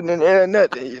start shooting in there or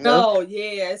nothing. No,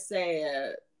 yeah, it's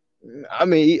sad. I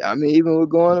mean, even with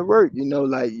going to work,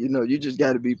 like you just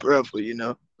got to be prayerful.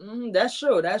 That's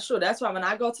true. That's true. That's why when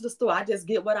I go to the store, I just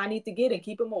get what I need to get and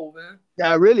keep it moving.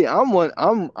 Now, really, I'm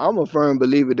a firm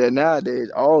believer that nowadays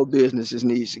all businesses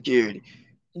need security.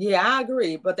 Yeah, I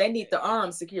agree, but they need the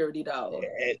armed security though.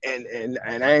 And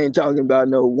I ain't talking about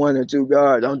no one or two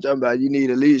guards. I'm talking about you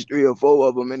need at least three or four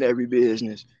of them in every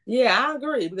business. Yeah, I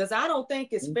agree because I don't think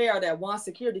it's fair that one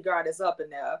security guard is up in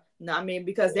there. No, I mean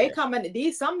because they Yeah, come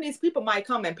in some of these people might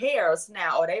come in pairs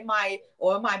now, or it might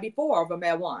be four of them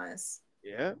at once.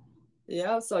 yeah,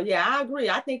 Yeah, so yeah, I agree.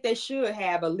 I think they should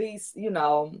have at least 3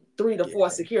 to 4 yeah,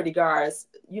 security guards,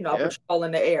 yeah.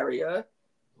 patrolling the area.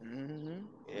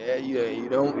 Yeah, you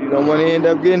don't want to end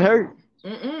up getting hurt.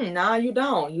 No, you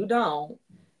don't. You don't.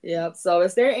 Yep. So,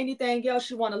 is there anything else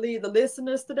you want to leave the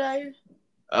listeners today?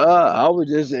 I would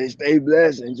just say stay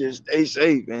blessed and just stay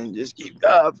safe and just keep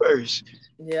God first.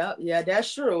 Yeah, yeah,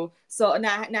 that's true. So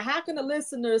now, how can the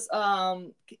listeners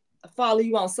follow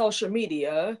you on social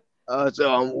media?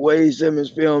 So I'm Wade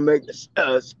Simmons Filmmaker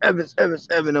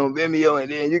 777 on Vimeo,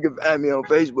 and then you can find me on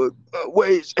Facebook,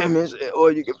 Wade Simmons,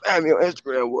 or you can find me on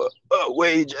Instagram with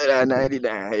Wade Jedi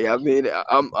 99. Hey, I mean,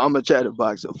 I'm a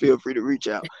chatterbox, so feel free to reach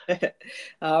out.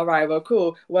 All right, well,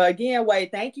 cool. Well, again,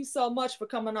 Wade, thank you so much for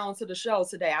coming on to the show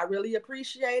today. I really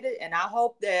appreciate it, and I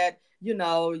hope that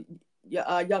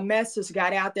your message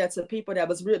got out there to people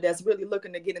that's really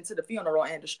looking to get into the funeral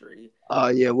industry. Oh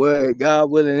yeah, well,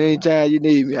 God willing, anytime you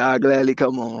need me, I'll gladly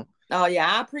come on. Oh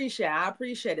yeah, I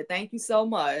appreciate it. Thank you so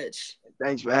much.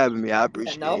 Thanks for having me. I No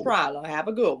appreciate it. problem. Have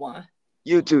a good one.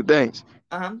 You too. Thanks.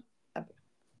 Uh-huh.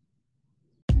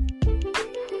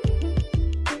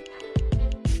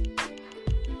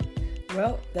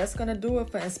 Well, that's going to do it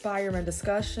for Inspiring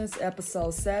Discussions,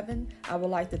 Episode 7. I would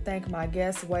like to thank my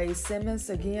guest, Wade Simmons,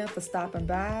 again for stopping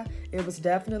by. It was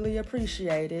definitely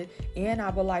appreciated. And I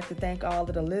would like to thank all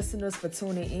of the listeners for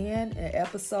tuning in. And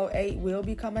Episode 8 will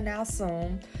be coming out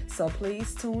soon, so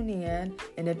please tune in.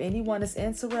 And if anyone is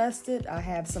interested, I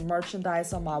have some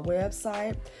merchandise on my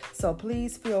website, so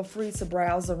please feel free to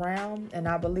browse around. And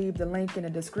I will leave the link in the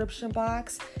description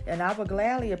box. And I would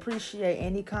gladly appreciate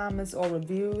any comments or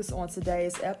reviews on today's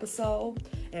episode.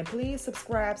 And please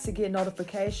subscribe to get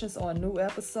notifications on new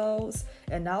episodes,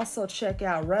 and also check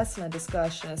out Wrestling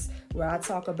Discussions, where I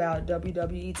talk about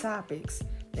WWE topics.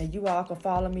 And you all can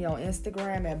follow me on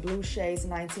Instagram at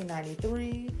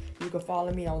BlueShades1993. You can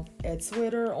follow me at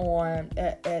Twitter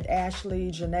at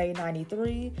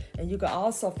AshleyJanae93. And you can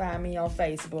also find me on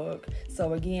Facebook.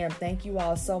 So again, thank you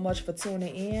all so much for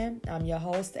tuning in. I'm your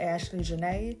host, Ashley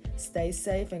Janae. Stay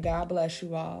safe and God bless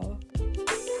you all.